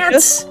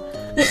 romance!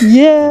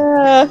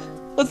 Yeah,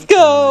 let's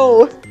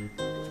go!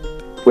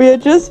 We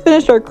had just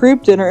finished our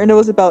group dinner and it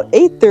was about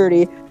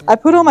 8:30. I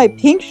put on my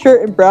pink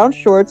shirt and brown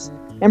shorts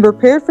and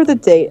prepared for the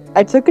date.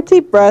 I took a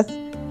deep breath,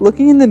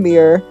 looking in the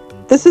mirror.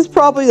 This is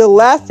probably the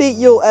last date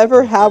you'll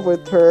ever have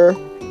with her.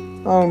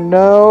 Oh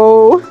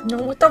no.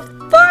 No, what the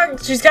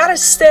fuck? She's gotta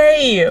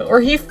stay,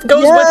 or he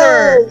goes with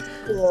her.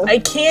 I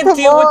can't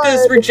deal with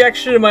this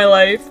rejection in my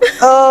life.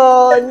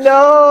 Oh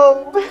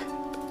no.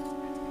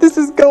 This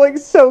is going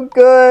so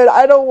good.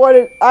 I don't want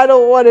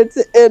it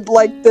to end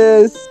like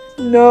this.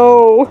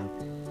 No.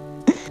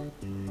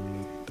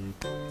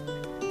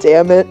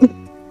 Damn it.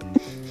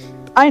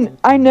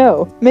 I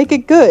know. Make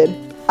it good.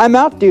 I'm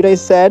out, dude, I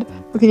said,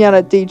 looking at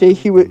DJ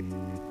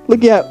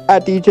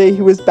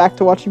who was back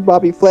to watching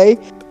Bobby Flay.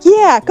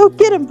 Yeah, go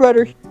get him,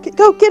 brother.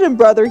 Go get him,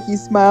 brother, he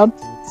smiled,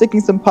 sticking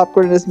some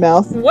popcorn in his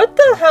mouth. What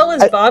the hell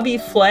is Bobby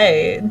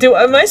Flay?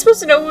 Am I supposed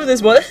to know who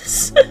this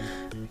was?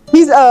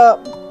 He's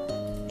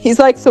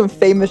like some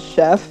famous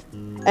chef,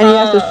 and he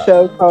has a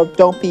show called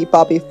Don't Beat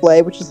Bobby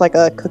Flay, which is like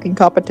a cooking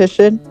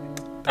competition.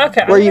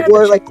 Okay.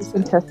 Where like the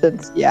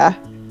contestants, yeah.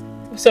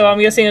 So I'm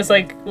guessing it's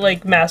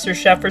like Master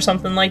Chef or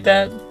something like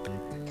that.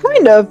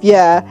 Kind of,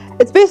 yeah.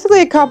 It's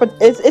basically a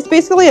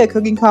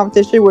cooking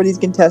competition where these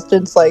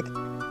contestants like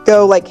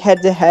go like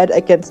head to head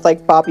against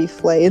like Bobby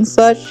Flay and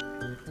such.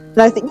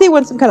 And I think they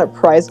win some kind of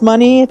prize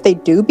money if they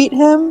do beat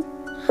him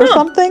or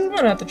something. I'm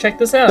gonna have to check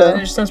this out. So. It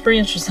just sounds pretty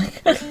interesting.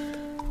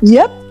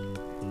 Yep.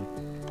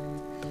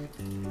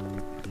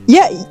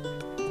 Yeah.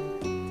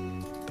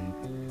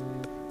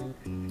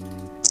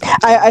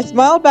 I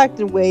smiled back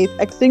and waved,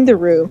 exiting the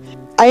room.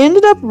 I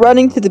ended up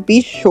running to the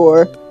beach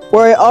shore,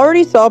 where I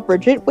already saw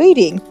Bridget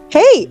waiting.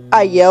 Hey!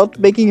 I yelled,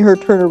 making her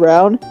turn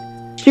around.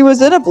 She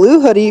was in a blue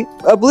hoodie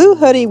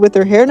with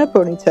her hair in a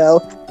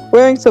ponytail,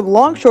 wearing some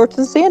long shorts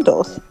and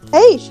sandals.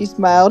 Hey! She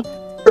smiled,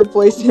 her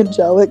voice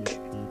angelic.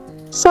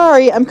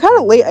 Sorry, I'm kind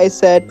of late, I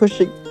said,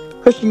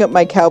 pushing up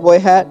my cowboy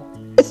hat.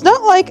 It's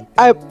not like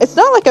I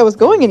was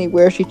going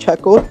anywhere, she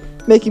chuckled,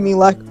 making me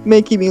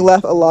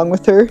laugh along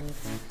with her.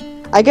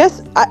 I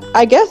guess,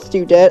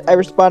 Gidgette, I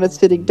responded,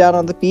 sitting down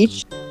on the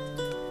beach.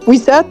 We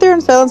sat there in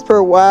silence for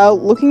a while,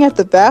 looking at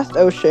the vast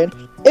ocean.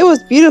 It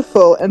was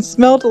beautiful and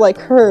smelled like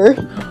her.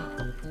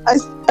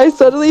 I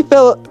suddenly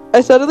felt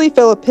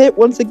a pit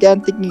once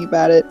again thinking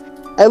about it.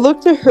 I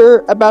looked at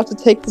her, about to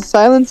take the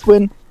silence,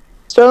 when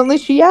suddenly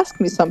she asked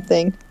me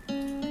something.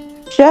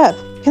 Jeff,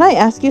 can I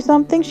ask you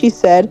something? She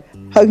said,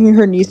 hugging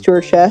her knees to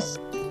her chest.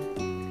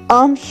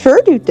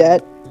 Sure,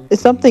 Gidgette. Is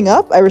something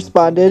up? I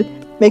responded,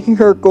 making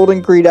her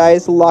golden green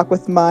eyes lock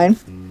with mine.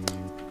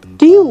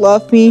 Do you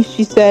love me?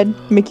 She said,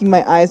 making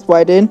my eyes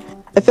widen.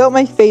 I felt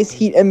my face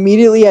heat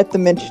immediately at the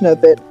mention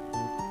of it.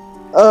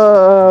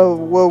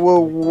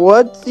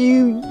 What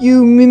do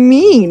you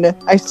mean?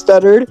 I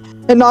stuttered,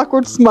 an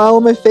awkward smile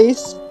on my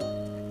face.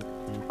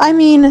 I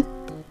mean,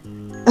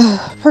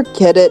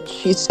 forget it,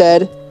 she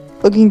said,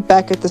 looking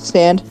back at the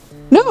sand.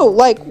 No,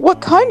 like,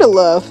 what kind of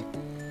love?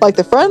 Like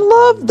the friend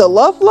love? The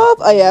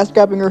love? I asked,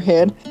 grabbing her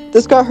hand.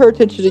 This got her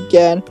attention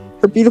again,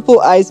 her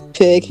beautiful eyes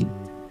big.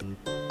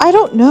 I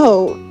don't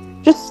know.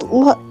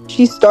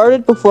 She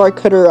started before I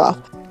cut her off.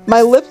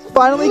 My lips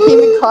finally came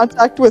in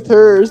contact with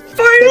hers.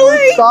 Finally! They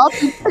were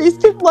soft and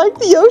tasted like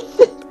the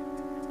ocean.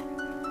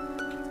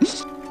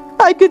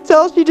 I could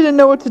tell she didn't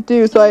know what to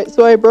do, so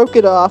I broke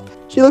it off.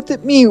 She looked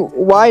at me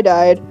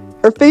wide-eyed,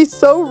 her face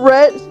so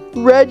red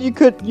you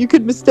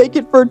could mistake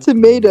it for a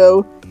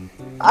tomato.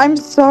 I'm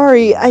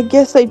sorry. I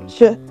guess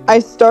I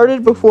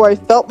started before I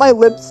felt my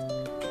lips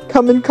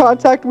come in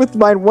contact with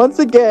mine once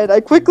again. I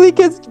quickly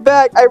kissed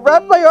back. I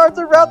wrapped my arms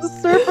around the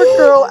surfer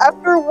girl.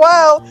 After a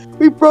while,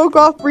 we broke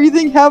off,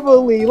 breathing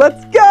heavily.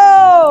 Let's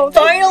go!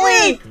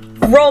 Finally!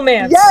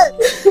 Romance!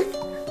 Yes!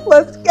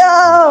 Let's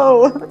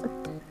go!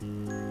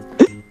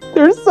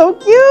 They're so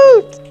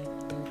cute!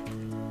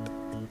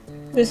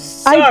 This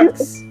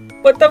sucks.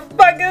 What the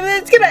fuck?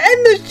 It's gonna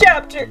end this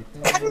chapter!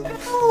 I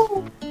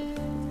know!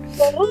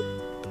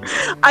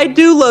 I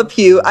do love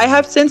you. I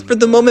have since for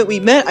the moment we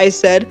met, I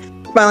said,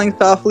 smiling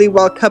softly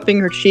while cupping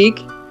her cheek.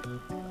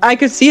 I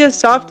could see a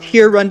soft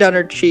tear run down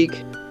her cheek.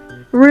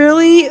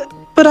 Really?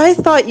 But I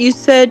thought you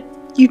said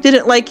you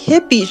didn't like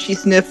hippies, she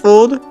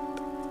sniffled.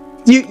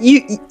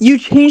 You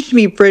changed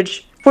me,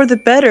 Bridge, for the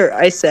better,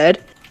 I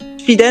said.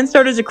 She then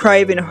started to cry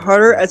even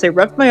harder as I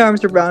wrapped my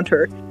arms around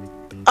her.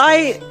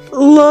 I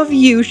love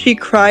you, she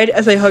cried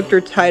as I hugged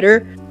her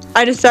tighter.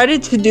 I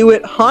decided to do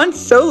it Han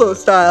Solo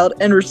styled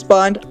and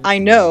respond, I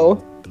know.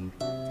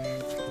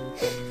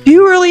 Do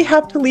you really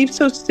have to leave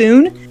so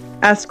soon?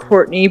 Asked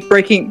Courtney,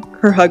 breaking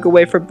her hug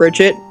away from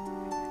Bridget.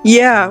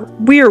 Yeah,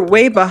 we are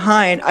way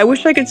behind. I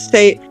wish I could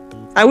stay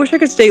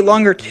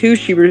longer too,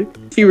 she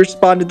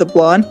responded, the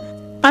blonde.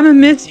 I'ma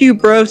miss you,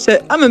 bro,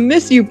 said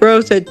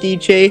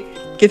DJ,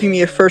 giving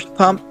me a first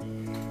pump.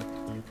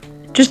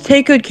 Just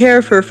take good care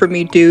of her for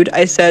me, dude,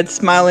 I said,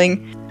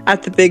 smiling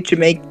at the big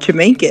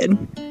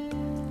Jamaican.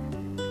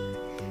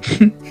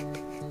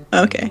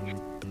 Okay.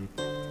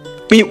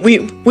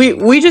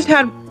 We just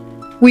had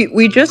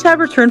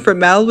returned from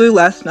Malibu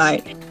last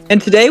night,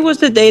 and today was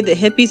the day the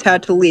hippies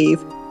had to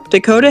leave.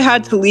 Dakota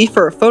had to leave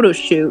for a photo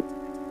shoot,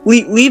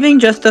 leaving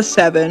just us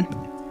 7.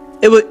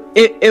 It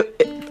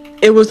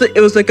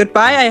was a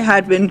goodbye I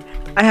had been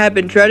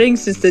dreading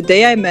since the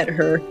day I met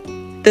her.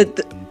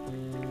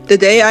 The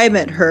day I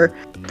met her,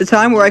 the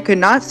time where I could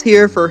not see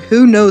her for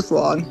who knows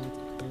long.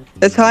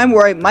 The time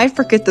where I might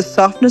forget the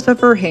softness of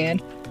her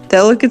hand,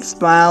 delicate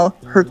smile,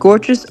 her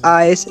gorgeous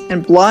eyes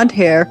and blonde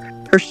hair,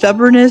 her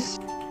stubbornness,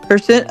 her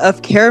scent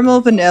of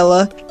caramel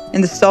vanilla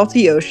and the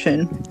salty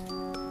ocean.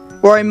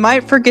 Or I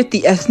might forget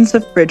the essence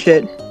of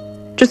Bridget.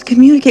 Just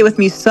communicate with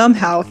me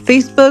somehow.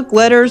 Facebook,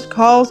 letters,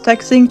 calls,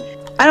 texting.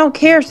 I don't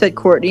care, said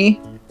Courtney,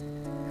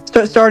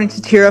 starting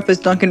to tear up as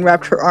Duncan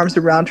wrapped her arms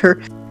around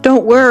her.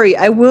 Don't worry,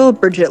 I will,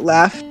 Bridget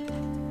laughed.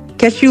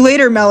 Catch you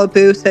later,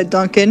 Malibu, said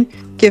Duncan,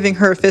 giving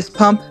her a fist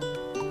pump.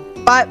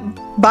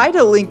 Bye,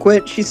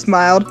 delinquent, she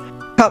smiled,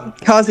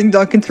 causing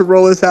Duncan to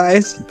roll his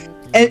eyes.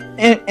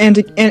 And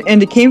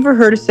it came for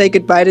her to say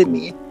goodbye to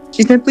me.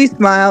 She simply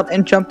smiled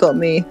and jumped on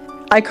me.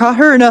 I caught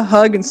her in a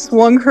hug and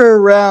swung her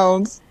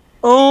around.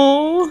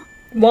 Oh.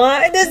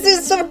 Why? This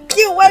is so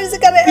cute. Why is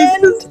it gonna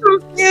end? This is so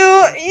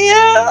cute.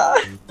 Yeah.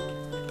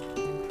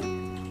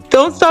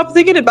 Don't stop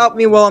thinking about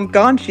me while I'm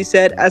gone, she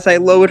said as I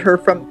lowered her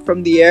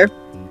from the air.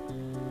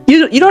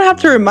 You don't have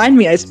to remind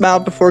me, I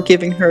smiled before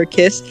giving her a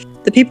kiss.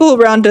 The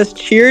people around us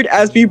cheered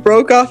as we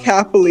broke off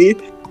happily.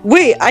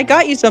 Wait, I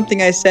got you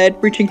something, I said,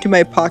 reaching to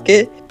my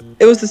pocket.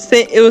 It was the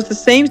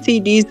same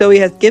CDs Zoe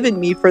has given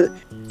me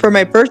for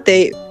my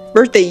birthday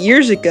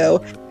years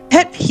ago.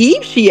 Pet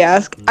peeve, she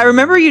asked. I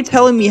remember you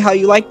telling me how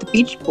you liked the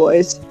Beach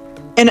Boys,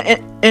 and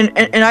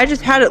I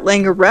just had it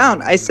laying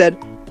around. I said,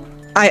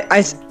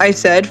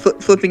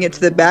 flipping it to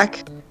the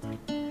back.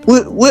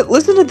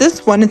 Listen to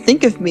this one and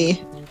think of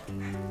me.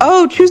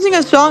 Oh, choosing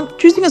a song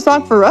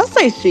for us.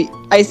 I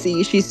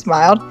see. She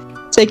smiled,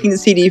 taking the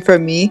CD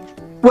from me.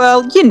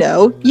 Well,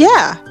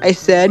 yeah, I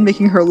said,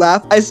 making her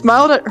laugh. I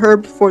smiled at her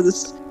before the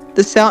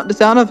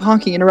sound of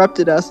honking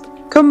interrupted us.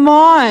 Come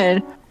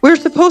on. We were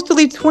supposed to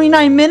leave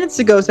 29 minutes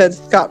ago, said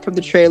Scott from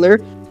the trailer,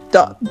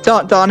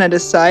 Dawn at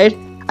his side.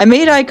 I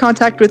made eye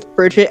contact with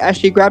Bridget as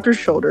she grabbed her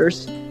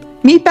shoulders.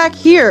 Meet back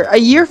here, a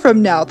year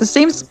from now, the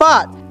same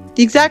spot,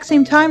 the exact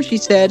same time, she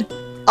said.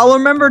 I'll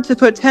remember to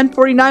put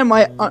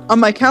 10:49 on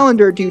my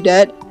calendar,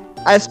 Dudette.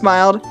 I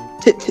smiled,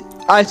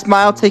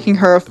 taking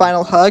her a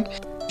final hug.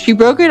 She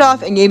broke it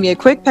off and gave me a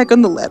quick peck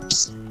on the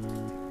lips.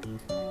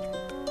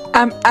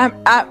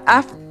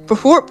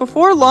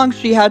 Before long,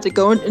 she had to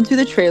go into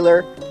the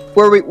trailer,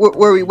 where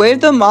we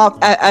waved them off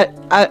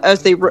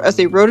as they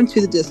rode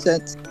into the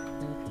distance.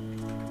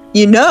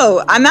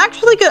 I'm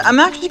actually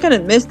gonna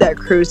miss that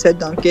cruise, said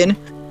Duncan,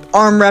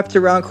 arm wrapped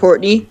around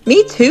Courtney.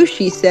 Me too,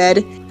 she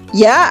said.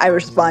 Yeah, I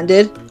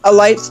responded, a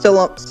light still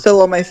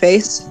on my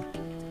face.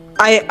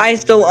 I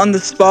still on the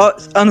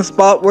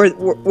spot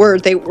where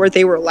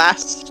they were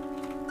last.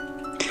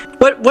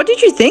 What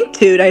did you think,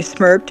 dude? I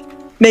smirked,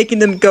 making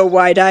them go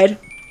wide-eyed.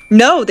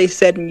 No, they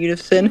said in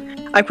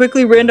unison. I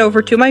quickly ran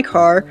over to my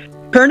car,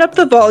 turned up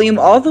the volume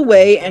all the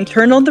way, and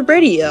turned on the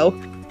radio.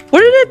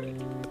 What did it?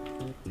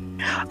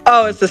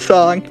 Oh, it's the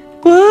song.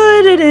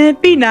 Wouldn't it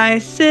be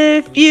nice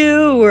if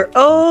you were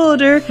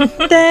older?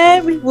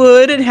 Then we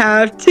wouldn't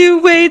have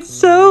to wait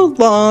so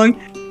long.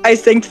 I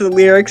sang to the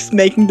lyrics,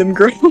 making them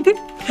groan.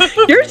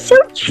 You're so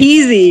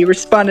cheesy,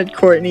 responded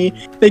Courtney,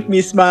 making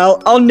me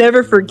smile. I'll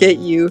never forget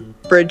you,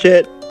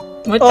 Bridget.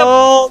 What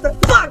the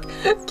fuck?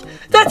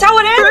 That's how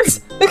it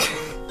ends?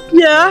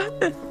 Yeah.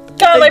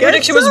 God, my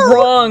prediction was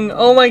wrong.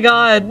 Oh my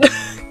god.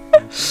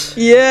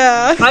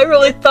 Yeah. I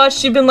really thought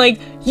she'd been like,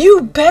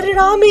 you bet it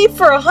on me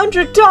for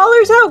 $100?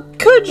 How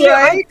could you?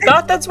 Right? I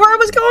thought that's where I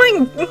was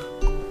going.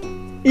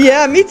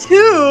 Yeah, me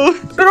too.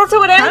 But that's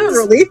how it ends. Kind of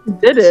relieved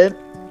it didn't,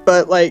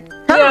 but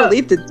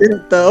relieved it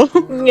didn't though.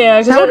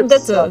 Yeah,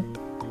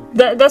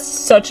 that's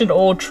such an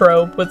old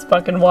trope with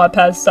fucking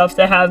Wattpad stuff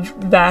to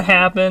have that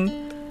happen.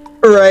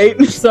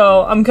 Right.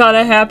 So I'm kind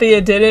of happy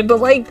it didn't, but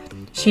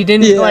She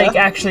didn't, like,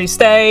 actually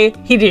stay.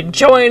 He didn't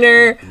join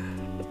her.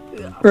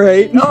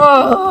 Right.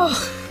 Oh,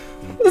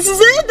 this is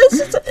it. This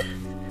is it.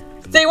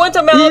 They went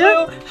to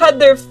Malibu, had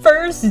their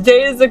first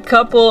date as a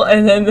couple,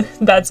 and then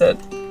that's it.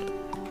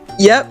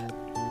 Yep.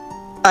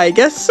 I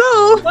guess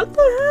so. What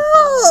the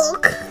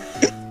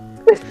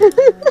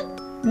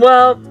hell?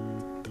 Well,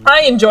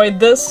 I enjoyed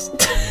this.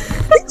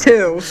 Me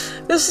too.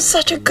 This is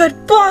such a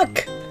good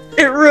book.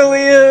 It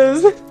really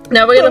is.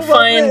 Now we're gonna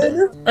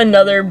find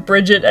another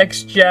Bridget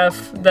x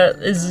Jeff that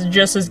is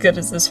just as good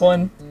as this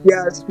one.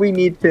 Yes, we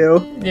need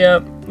to.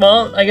 Yep.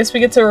 Well, I guess we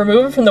get to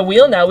remove it from the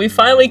wheel now. We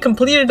finally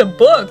completed a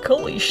book.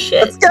 Holy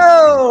shit. Let's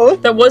go!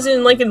 That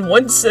wasn't like in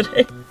one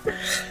sitting.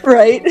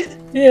 Right.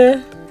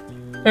 Yeah.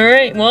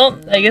 Alright, well,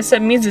 I guess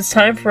that means it's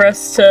time for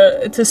us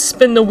to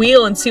spin the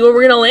wheel and see what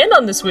we're gonna land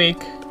on this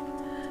week.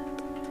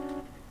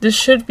 This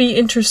should be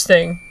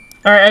interesting.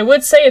 Alright, I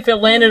would say if it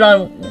landed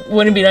on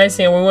Wouldn't It Be Nice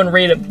and we wouldn't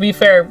read it. To be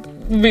fair,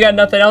 we got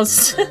nothing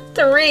else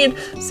to read,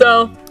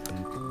 so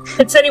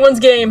it's anyone's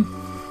game.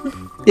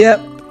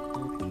 Yep.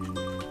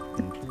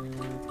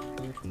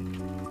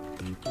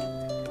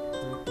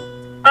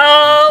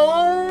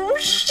 Oh,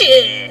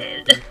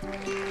 shit!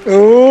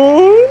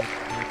 Ooh.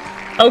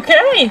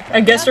 Okay,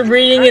 I guess we're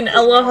reading an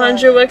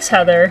Alejandro X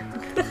Heather.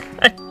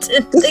 I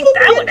didn't think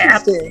that would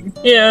happen.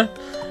 Yeah.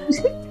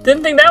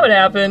 Didn't think that would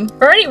happen.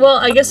 Alrighty, well,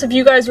 I guess if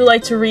you guys would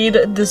like to read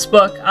this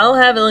book, I'll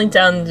have it linked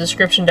down in the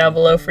description down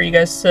below for you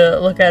guys to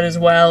look at as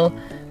well.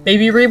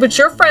 Maybe read with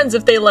your friends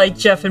if they like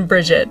Jeff and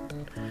Bridget.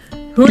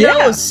 Who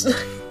knows?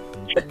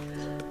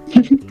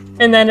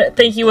 And then,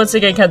 thank you once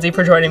again, Kenzie,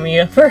 for joining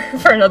me for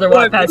another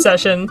Wattpad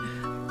session.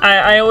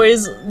 I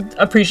always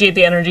appreciate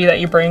the energy that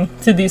you bring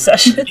to these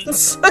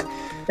sessions.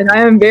 And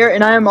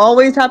I am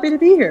always happy to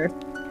be here.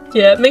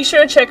 Yeah, make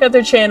sure to check out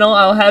their channel.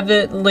 I'll have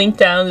it linked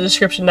down in the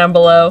description down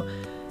below.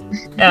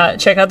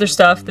 Check out their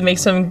stuff. They make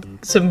some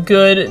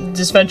good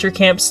Disventure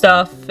Camp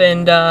stuff.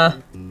 And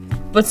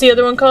what's the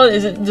other one called?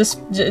 Is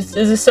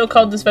it still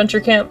called Disventure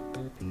Camp?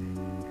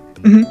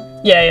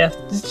 Mm-hmm. Yeah.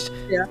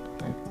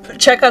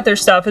 Check out their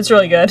stuff. It's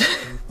really good.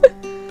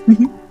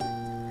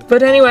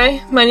 But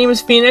anyway, my name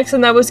is Phoenix,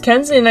 and that was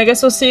Kenzie, and I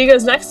guess we'll see you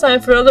guys next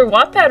time for another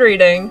Wattpad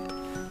reading.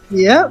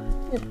 Yep.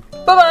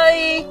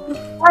 Bye-bye!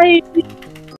 Bye!